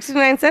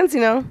 69 cents, you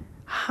know.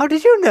 How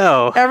did you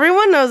know?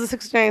 Everyone knows the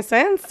 69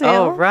 cents.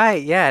 Oh,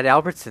 right. Yeah, at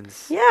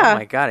Albertsons. Yeah. Oh,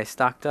 my God. I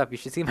stocked up. You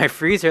should see my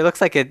freezer. It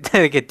looks like a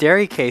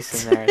dairy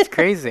case in there. It's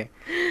crazy.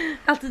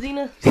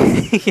 Altadena.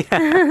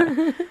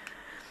 Yeah.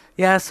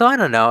 Yeah, so I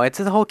don't know. It's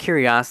the whole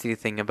curiosity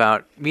thing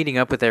about meeting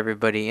up with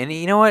everybody. And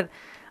you know what?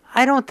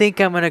 I don't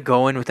think I'm going to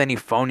go in with any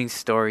phony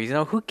stories. You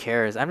know, who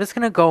cares? I'm just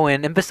going to go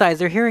in. And besides,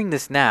 they're hearing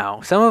this now.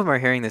 Some of them are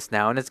hearing this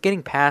now. And it's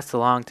getting passed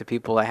along to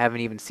people I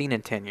haven't even seen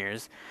in 10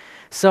 years.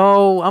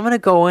 So I'm going to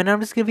go in. And I'm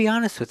just going to be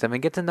honest with them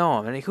and get to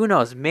know them. And who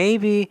knows?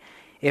 Maybe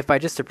if I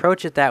just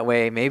approach it that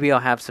way, maybe I'll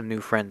have some new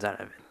friends out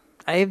of it.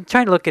 I'm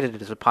trying to look at it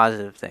as a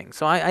positive thing.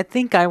 So I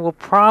think I will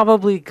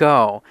probably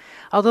go.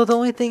 Although the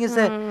only thing is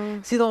that,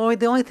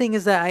 the only thing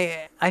is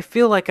that I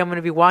feel like I'm going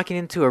to be walking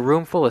into a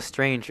room full of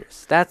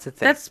strangers. That's the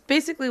thing. That's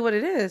basically what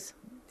it is.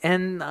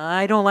 And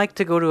I don't like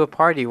to go to a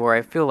party where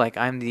I feel like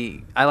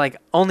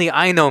only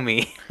I know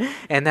me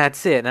and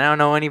that's it. And I don't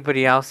know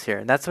anybody else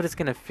here. That's what it's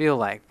going to feel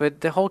like.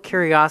 But the whole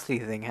curiosity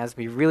thing has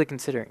me really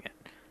considering it.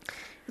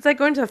 It's like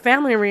going to a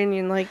family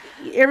reunion. Like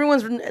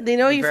they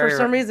know you for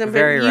some reason, but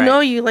you know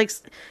you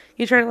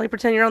try to like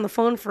pretend you're on the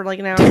phone for like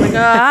an hour. Like,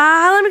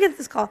 let me get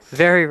this call.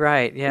 Very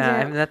right. Yeah.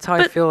 I mean, that's how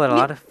I feel at a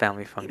lot of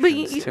family functions.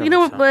 But you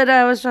know what? But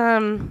I was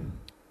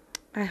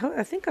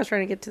I think I was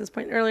trying to get to this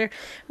point earlier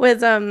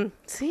with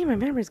see, my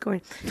memory's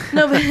going.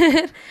 No,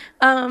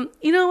 but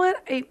you know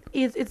what?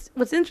 It's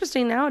what's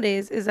interesting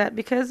nowadays is that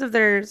because of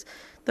there's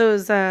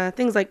those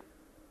things like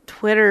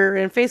Twitter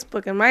and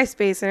Facebook and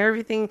MySpace and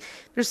everything,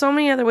 there's so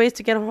many other ways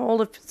to get a hold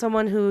of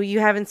someone who you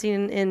haven't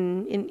seen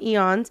in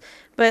eons.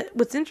 But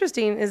what's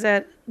interesting is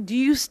that, do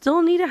you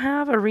still need to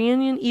have a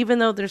reunion even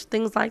though there's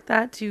things like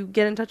that to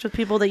get in touch with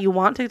people that you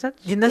want to touch?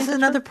 And this is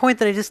another point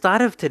that I just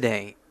thought of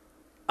today.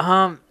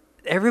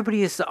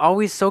 Everybody is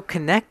always so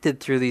connected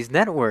through these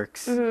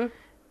networks. Mm-hmm.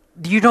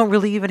 You don't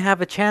really even have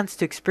a chance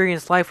to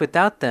experience life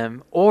without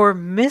them or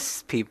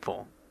miss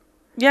people.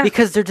 Yeah.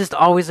 Because they're just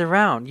always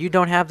around. You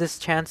don't have this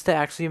chance to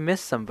actually miss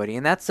somebody.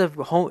 And that's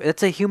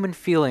a human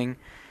feeling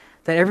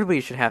that everybody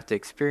should have to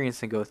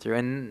experience and go through.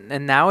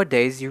 And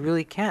nowadays, you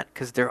really can't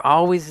because they're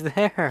always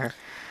there.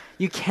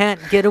 You can't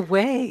get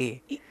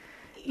away.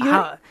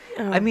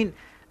 I mean,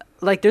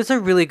 like, there's a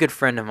really good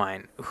friend of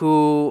mine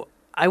who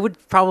I would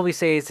probably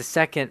say is the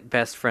second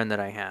best friend that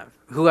I have,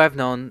 who I've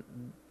known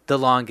the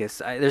longest.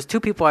 There's two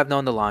people I've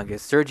known the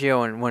longest,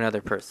 Sergio and one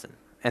other person.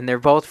 And they're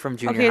both from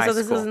junior high school.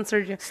 Okay, so this isn't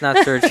Sergio. It's not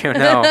Sergio,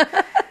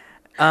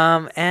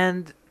 no.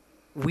 And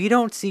we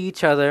don't see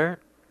each other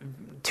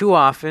too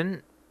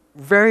often.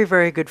 Very,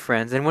 very good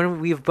friends. And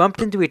when we've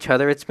bumped into each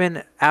other, it's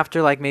been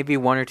after like maybe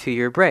 1 or 2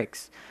 year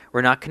breaks.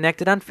 We're not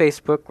connected on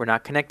Facebook. We're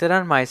not connected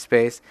on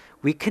MySpace.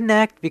 We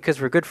connect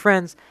because we're good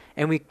friends,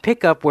 and we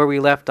pick up where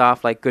we left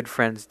off like good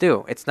friends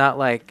do. It's not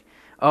like,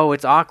 oh,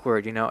 it's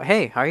awkward, you know.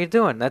 Hey, how are you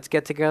doing? Let's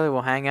get together.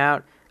 We'll hang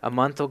out. A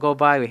month will go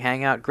by, we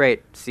hang out,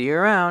 great, see you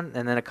around,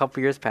 and then a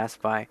couple years pass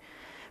by.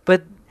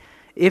 But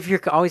if you're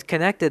always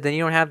connected, then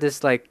you don't have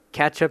this like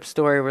catch-up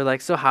story where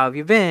like, so how have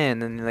you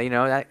been, and you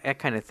know that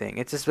kind of thing.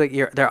 It's just like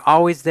they're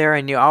always there,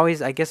 and you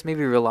always, I guess,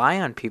 maybe rely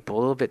on people a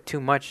little bit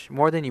too much,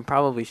 more than you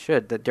probably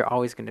should. That they're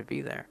always going to be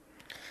there.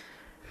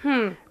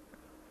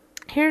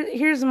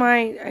 Here's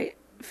my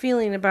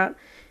feeling about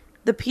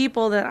the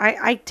people that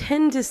I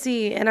tend to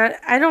see, and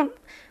I'm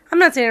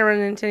not saying I run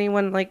into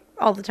anyone like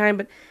all the time,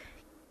 but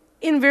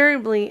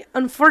invariably,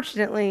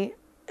 unfortunately,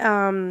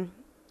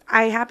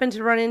 I happen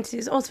to run into,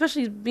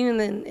 especially being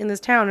in this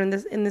town,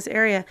 in this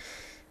area,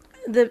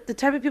 the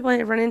type of people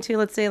I run into,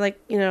 let's say like,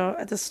 you know,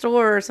 at the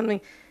store or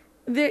something,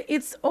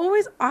 it's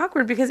always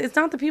awkward because it's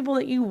not the people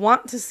that you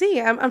want to see.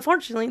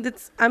 Unfortunately,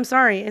 I'm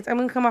sorry, I'm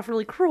going to come off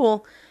really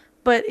cruel,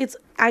 but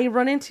I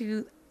run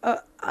into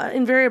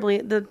invariably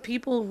the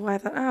people who I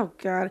thought, oh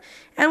God,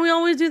 and we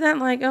always do that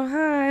like, oh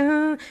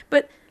hi,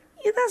 but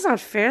that's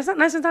not fair. It's not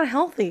nice. It's not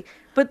healthy.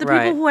 But the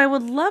people who I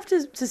would love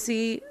to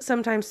see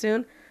sometime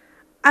soon,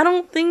 I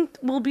don't think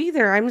will be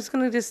there. I'm just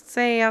going to just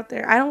say out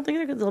there, I don't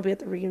think they'll be at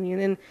the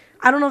reunion. And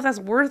I don't know if that's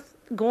worth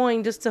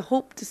going just to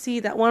hope to see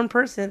that one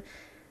person.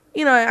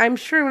 You know, I'm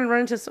sure I'm going to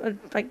run into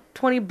like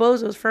 20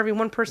 bozos for every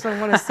one person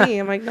I want to see.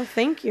 I'm like, no,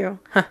 thank you.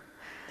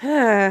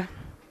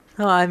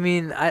 No, I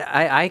mean,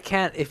 I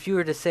can't, if you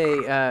were to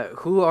say,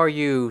 who are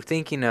you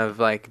thinking of,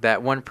 like,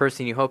 that one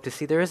person you hope to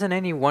see, there isn't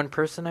any one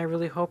person I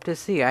really hope to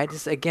see.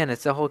 Again,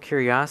 it's a whole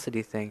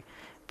curiosity thing.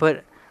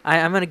 But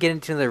I'm going to get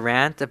into the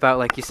rant about,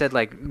 like you said,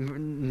 like,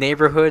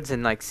 neighborhoods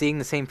and, like, seeing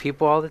the same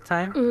people all the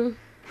time. Mm-hmm.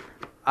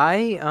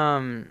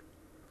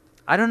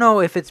 I don't know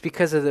if it's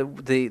because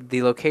of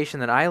the location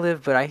that I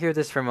live, but I hear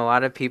this from a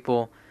lot of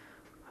people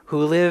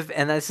who live,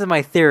 and this is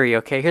my theory,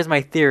 okay? Here's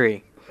my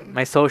theory,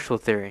 my social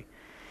theory.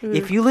 Mm.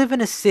 If you live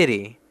in a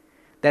city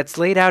that's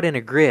laid out in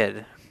a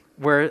grid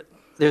where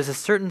there's a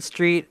certain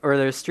street or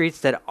there's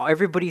streets that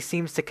everybody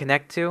seems to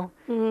connect to,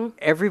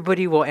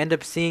 everybody will end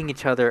up seeing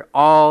each other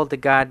all the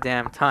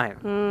goddamn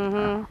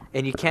time.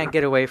 And you can't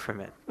get away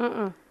from it.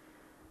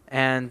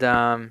 And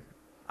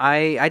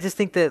I just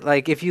think that,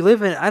 like, if you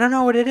live in, I don't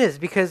know what it is,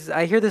 because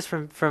I hear this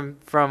from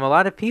a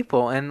lot of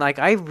people, and, like,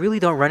 I really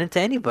don't run into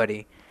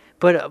anybody.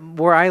 But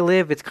where I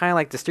live, it's kind of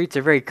like the streets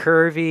are very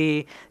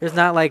curvy. There's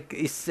not, like,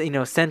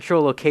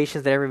 central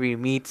locations that everybody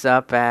meets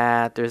up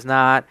at. There's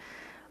not,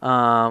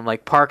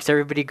 like, parks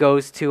everybody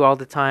goes to all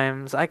the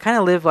time. So I kind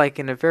of live, like,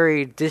 in a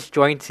very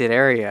disjointed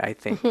area, I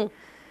think.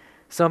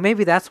 So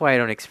maybe that's why I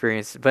don't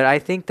experience it. But I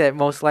think that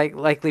most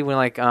likely when,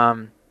 I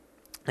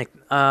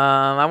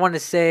want to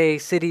say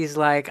cities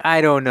like, I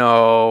don't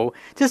know,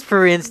 just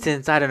for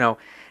instance, I don't know,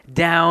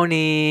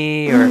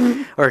 Downey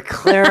or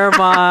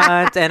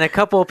Claremont, and a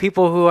couple of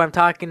people who I'm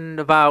talking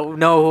about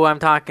know who I'm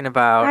talking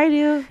about. I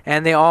do.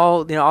 And they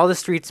all, all the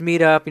streets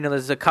meet up.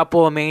 There's a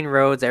couple of main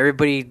roads.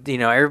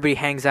 Everybody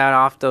hangs out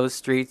off those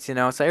streets.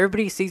 So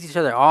everybody sees each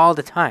other all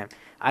the time.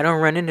 I don't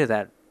run into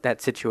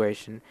that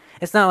situation.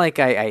 It's not like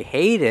I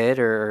hate it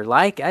or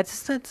like it.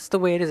 It's just the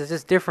way it is. It's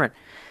just different.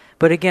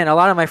 But again, a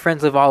lot of my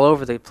friends live all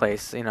over the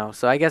place.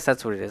 So I guess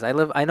that's what it is.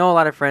 I know a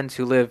lot of friends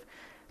who live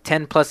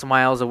 10 plus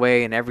miles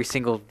away in every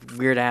single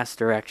weird ass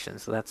direction.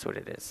 So that's what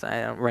it is.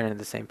 I don't run into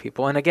the same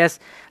people. And I guess,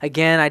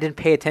 again, I didn't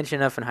pay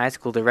attention enough in high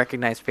school to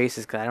recognize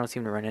faces because I don't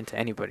seem to run into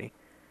anybody.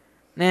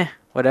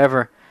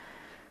 Whatever.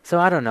 So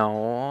I don't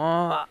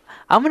know.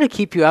 I'm going to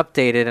keep you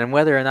updated on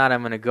whether or not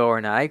I'm going to go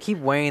or not. I keep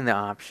weighing the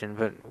option,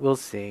 but we'll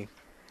see.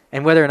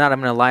 And whether or not I'm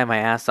going to lie my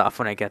ass off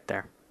when I get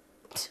there.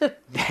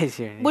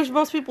 Which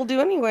most people do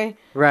anyway.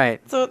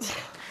 Right. So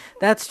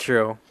That's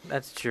true.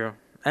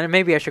 And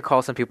maybe I should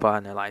call some people out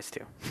on their lies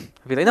too.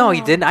 I'll be like, no,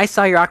 you didn't. I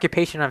saw your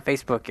occupation on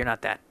Facebook. You're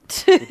not that.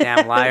 You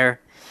damn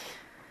liar.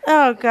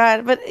 Oh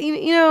God! But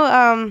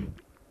in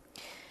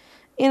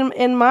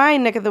my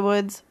neck of the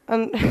woods,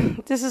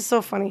 this is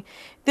so funny.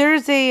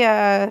 There's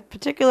a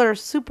particular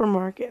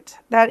supermarket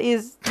that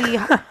is the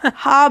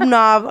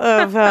hobnob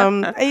of.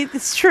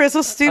 It's true. It's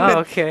so stupid.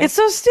 Oh, okay. It's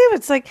so stupid.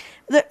 It's like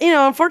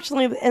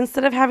unfortunately,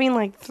 instead of having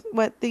like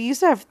what they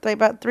used to have, like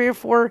about 3 or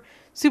 4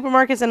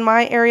 supermarkets in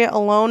my area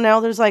alone, now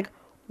there's like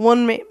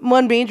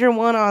one major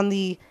one on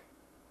the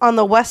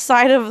west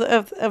side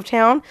of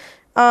town.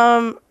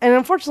 And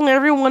unfortunately,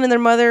 everyone and their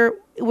mother,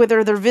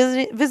 whether they're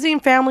visiting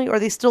family or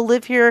they still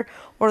live here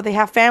or they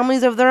have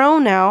families of their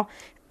own now,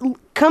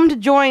 come to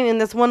join in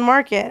this one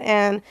market.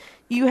 And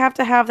you have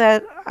to have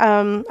that.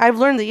 I've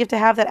learned that you have to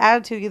have that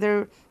attitude.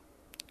 Either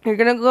you're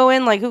going to go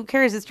in like, who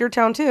cares? It's your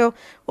town too.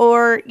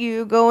 Or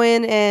you go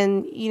in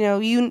and,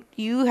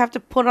 you have to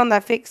put on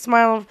that fake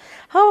smile of,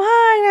 oh,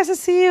 hi, nice to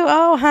see you.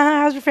 Oh,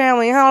 hi, how's your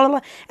family?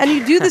 And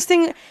you do this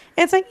thing.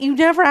 It's like you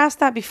never asked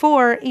that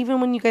before, even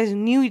when you guys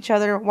knew each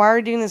other. Why are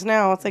you doing this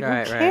now? It's like, who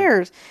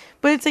cares? Right.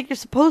 But it's like you're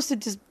supposed to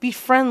just be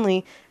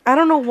friendly. I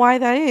don't know why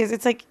that is.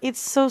 It's like, it's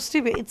so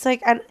stupid. It's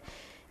like I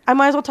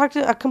might as well talk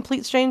to a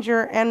complete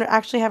stranger and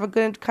actually have a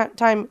good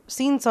time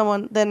seeing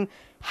someone than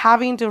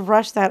having to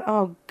rush that,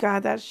 oh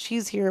God, that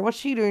she's here. What's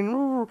she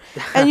doing?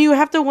 And you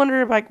have to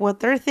wonder like what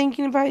they're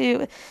thinking about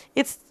you.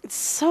 It's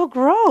so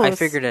gross. I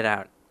figured it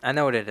out. I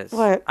know what it is.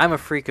 What? I'm a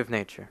freak of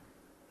nature.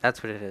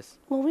 That's what it is.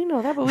 Well, we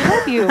know that, but we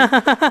love you.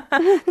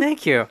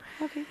 Thank you.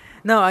 Okay.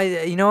 No,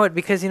 you know what?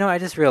 Because, I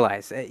just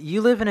realized you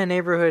live in a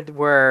neighborhood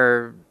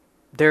where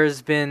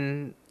there's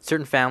been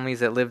certain families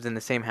that lived in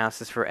the same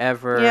houses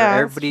forever. Yeah,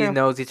 everybody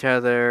knows each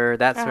other.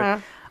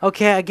 That's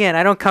okay. Again,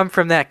 I don't come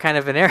from that kind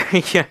of an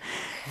area.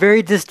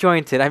 Very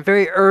disjointed. I'm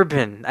very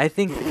urban. I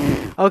think,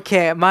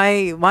 okay,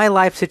 my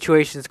life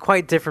situation is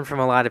quite different from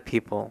a lot of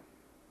people.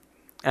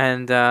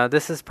 And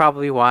this is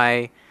probably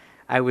why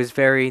I was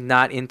very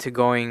not into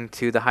going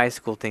to the high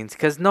school things.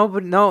 Because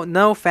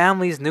no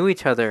families knew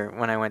each other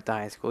when I went to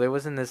high school. There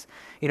wasn't this,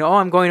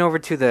 I'm going over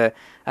to the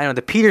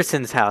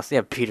Petersons' house.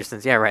 Yeah,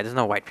 Petersons. Yeah, right. There's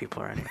no white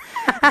people around here.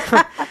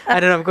 I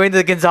don't know. I'm going to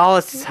the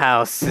Gonzalez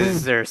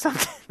houses or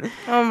something.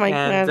 Oh, my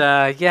God.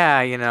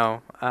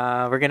 And,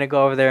 we're going to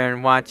go over there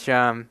and watch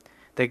the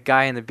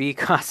guy in the bee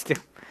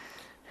costume.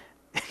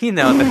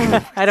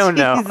 I don't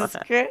know. Jesus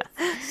Christ.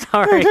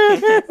 Sorry.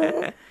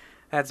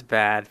 That's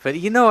bad. But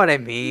you know what I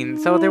mean.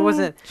 So there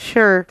wasn't...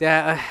 Sure.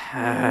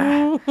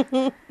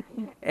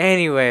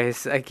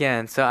 Anyways,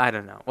 again, so I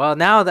don't know. Well,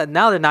 now they're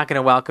not going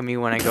to welcome me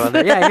when I go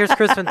there. Yeah, here's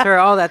Chris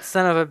Ventura. Oh, that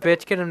son of a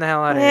bitch. Get him the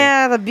hell out of here.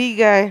 Yeah, the bee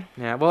guy.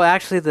 Yeah, well,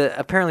 actually,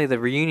 apparently the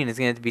reunion is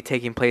going to be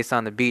taking place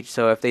on the beach,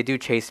 so if they do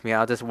chase me,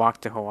 I'll just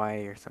walk to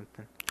Hawaii or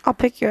something. I'll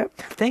pick you up.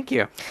 Thank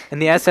you.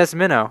 And the SS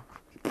Minnow.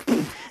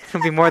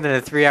 It'll be more than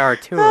a 3-hour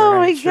tour. Oh,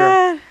 my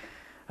God.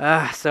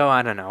 So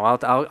I don't know.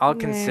 I'll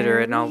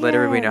consider it and I'll let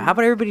everybody know. How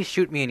about everybody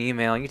shoot me an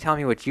email and you tell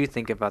me what you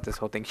think about this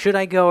whole thing? Should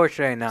I go or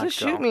should I not go? Just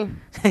shoot me.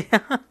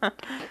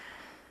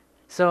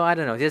 So I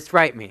don't know. Just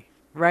write me.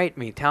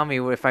 Tell me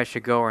if I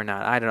should go or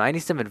not. I don't know. I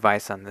need some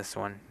advice on this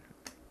one.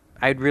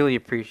 I'd really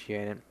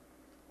appreciate it.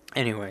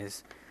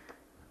 Anyways,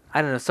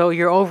 I don't know. So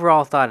your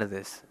overall thought of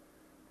this?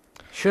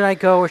 Should I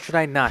go or should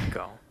I not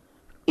go?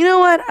 You know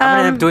what? I'm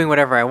going to end up doing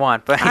whatever I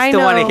want, but I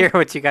still want to hear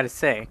what you got to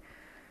say.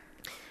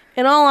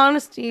 In all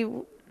honesty,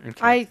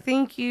 I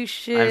think you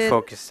should... I'm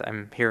focused.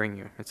 I'm hearing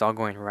you. It's all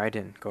going right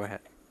in. Go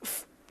ahead.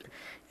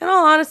 In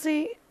all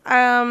honesty,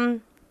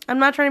 I'm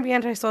not trying to be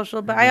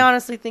antisocial, but I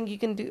honestly think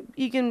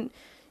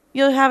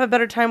you'll have a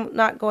better time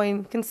not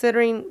going,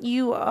 considering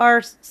you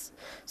are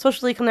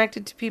socially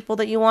connected to people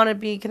that you want to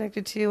be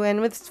connected to, and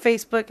with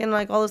Facebook and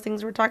like all those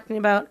things we're talking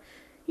about,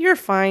 you're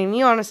fine.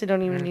 You honestly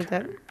don't even need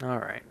that. All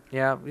right.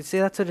 Yeah, you see,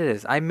 that's what it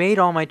is. I made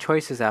all my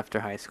choices after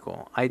high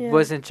school. I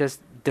wasn't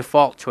just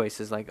default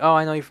choices like, oh,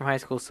 I know you from high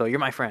school, so you're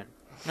my friend.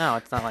 No,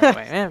 it's not like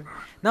that.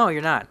 No,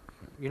 you're not.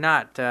 You're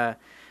not. But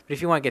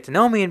if you want to get to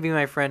know me and be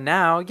my friend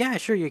now, yeah,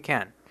 sure you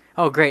can.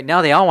 Oh, great.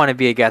 Now they all want to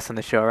be a guest on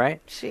the show,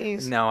 right?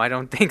 Jeez. No, I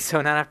don't think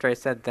so. Not after I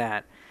said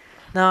that.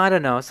 No, I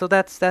don't know. So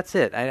that's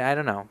it. I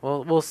don't know.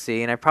 We'll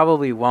see. And I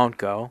probably won't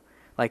go,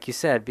 like you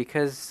said,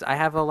 because I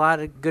have a lot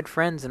of good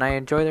friends and I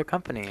enjoy their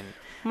company.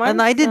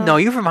 And I didn't know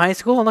you from high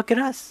school, and look at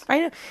us. I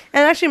know.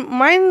 And actually,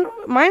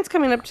 mine's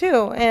coming up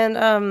too.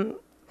 And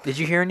did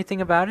you hear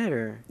anything about it,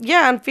 or?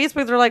 Yeah, on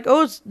Facebook they're like,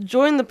 "Oh,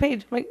 join the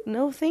page." I'm like,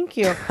 no, thank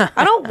you.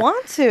 I don't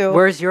want to.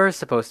 Where's yours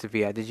supposed to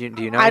be at? Do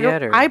you know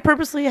yet? Or? I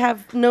purposely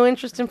have no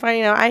interest in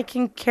finding out. I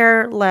can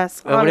care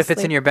less. Well, what if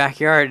it's in your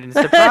backyard? And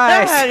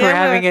surprise, we're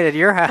having it at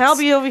your house. I'll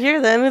be over here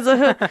then.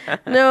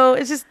 No,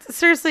 it's just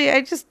seriously.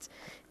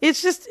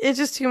 It's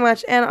just too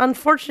much. And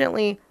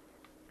unfortunately,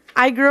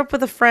 I grew up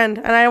with a friend,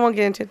 and I won't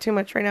get into it too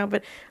much right now.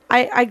 But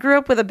I grew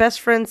up with a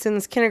best friend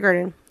since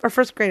kindergarten or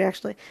first grade,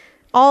 actually,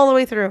 all the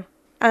way through.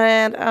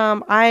 And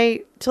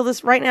I, till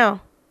this right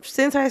now,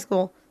 since high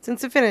school,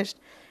 since it finished,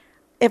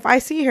 if I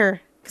see her,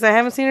 because I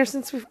haven't seen her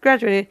since we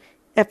graduated,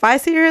 if I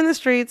see her in the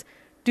streets,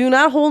 do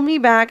not hold me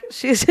back.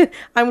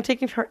 I'm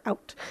taking her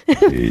out.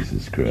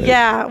 Jesus Christ.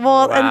 Yeah,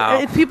 well, wow.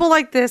 and people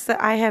like this that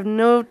I have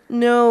no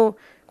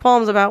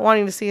qualms about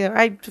wanting to see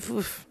her.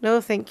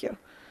 No, thank you.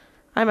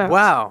 I'm out.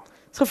 Wow.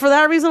 So for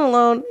that reason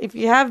alone, if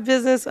you have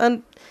business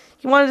and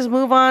you want to just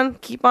move on,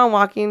 keep on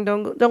walking.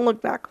 Don't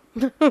look back.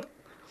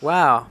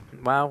 Wow.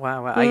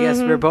 I guess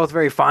we're both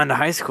very fond of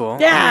high school.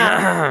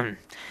 Yeah.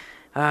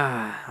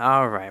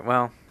 All right.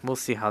 Well, we'll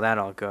see how that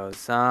all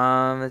goes.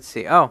 Let's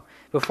see. Oh,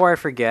 before I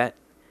forget,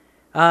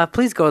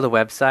 please go to the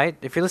website.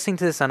 If you're listening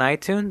to this on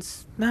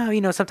iTunes,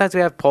 sometimes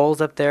we have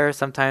polls up there.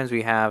 Sometimes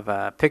we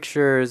have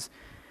pictures.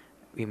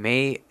 We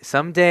may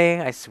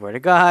someday, I swear to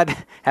God,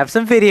 have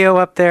some video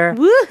up there.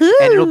 Woohoo!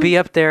 And it'll be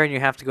up there, and you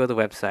have to go to the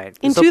website.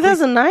 In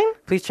 2009?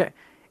 Please check.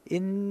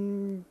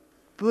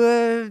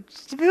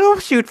 We'll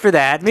shoot for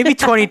that. Maybe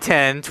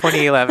 2010,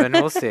 2011.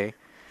 We'll see.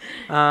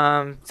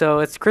 So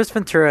it's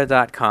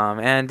chrisventura.com.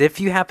 And if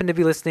you happen to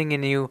be listening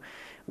and you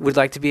would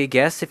like to be a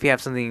guest, if you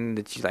have something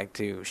that you'd like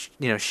to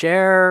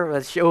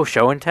share,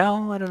 show and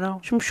tell, I don't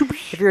know.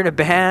 If you're in a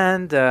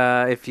band,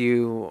 if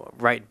you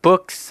write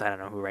books, I don't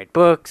know who write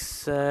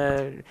books,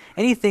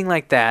 anything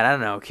like that, I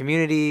don't know,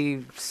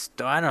 community,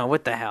 I don't know,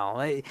 what the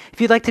hell.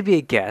 If you'd like to be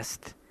a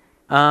guest,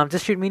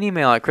 just shoot me an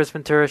email at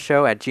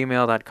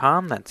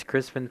chrisventurashow@gmail.com. That's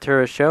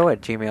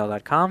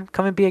chrisventurashow@gmail.com.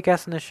 Come and be a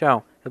guest on the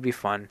show. It'll be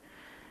fun.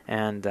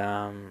 And,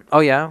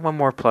 one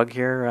more plug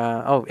here.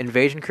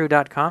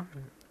 Invasioncrew.com.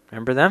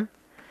 Remember them?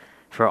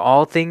 For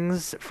all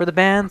things for the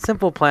band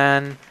Simple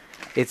Plan,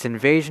 it's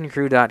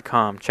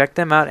invasioncrew.com. Check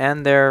them out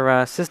and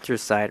their sister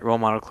site,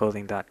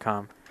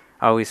 rolemodelclothing.com.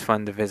 Always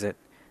fun to visit.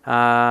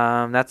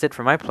 That's it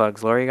for my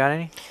plugs. Lori, you got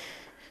any?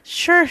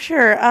 Sure.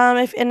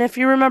 If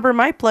you remember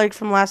my plug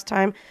from last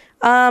time,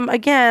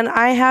 again,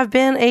 I have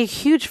been a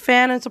huge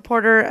fan and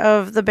supporter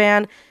of the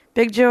band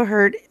Big Joe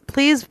Hurt.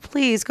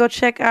 Please go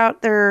check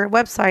out their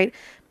website,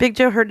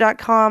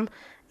 bigjoehurt.com.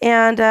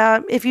 And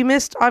if you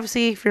missed,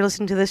 obviously, if you're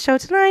listening to this show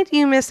tonight,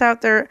 you missed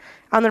out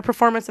on their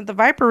performance at the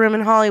Viper Room in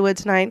Hollywood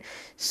tonight.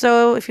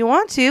 So if you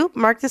want to,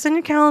 mark this in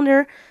your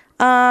calendar.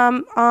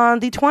 On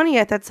the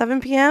 20th at 7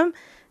 p.m.,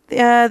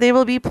 they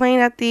will be playing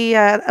at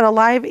a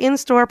live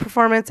in-store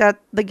performance at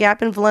the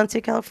Gap in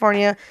Valencia,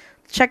 California.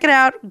 Check it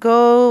out.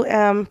 Go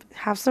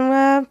have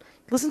some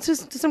listen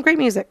to some great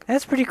music.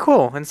 That's pretty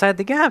cool. Inside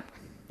the Gap.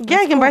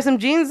 Yeah, you can buy some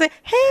jeans. Hey,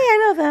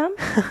 I know them.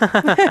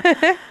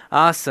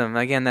 Awesome.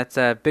 Again, that's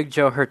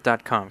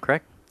bigjoehurt.com,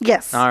 correct?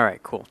 Yes. All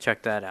right, cool.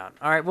 Check that out.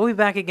 All right, we'll be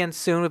back again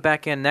soon. We'll be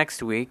back in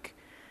next week.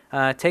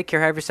 Take care.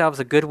 Have yourselves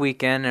a good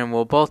weekend, and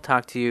we'll both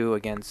talk to you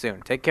again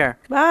soon. Take care.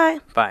 Bye.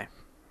 Bye.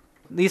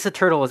 Lisa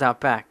Turtle was out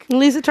back.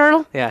 Lisa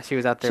Turtle? Yeah, she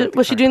was out there.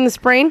 Was she doing the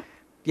spraying?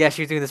 Yeah,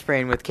 she was doing the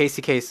spraying with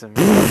Casey Kasem.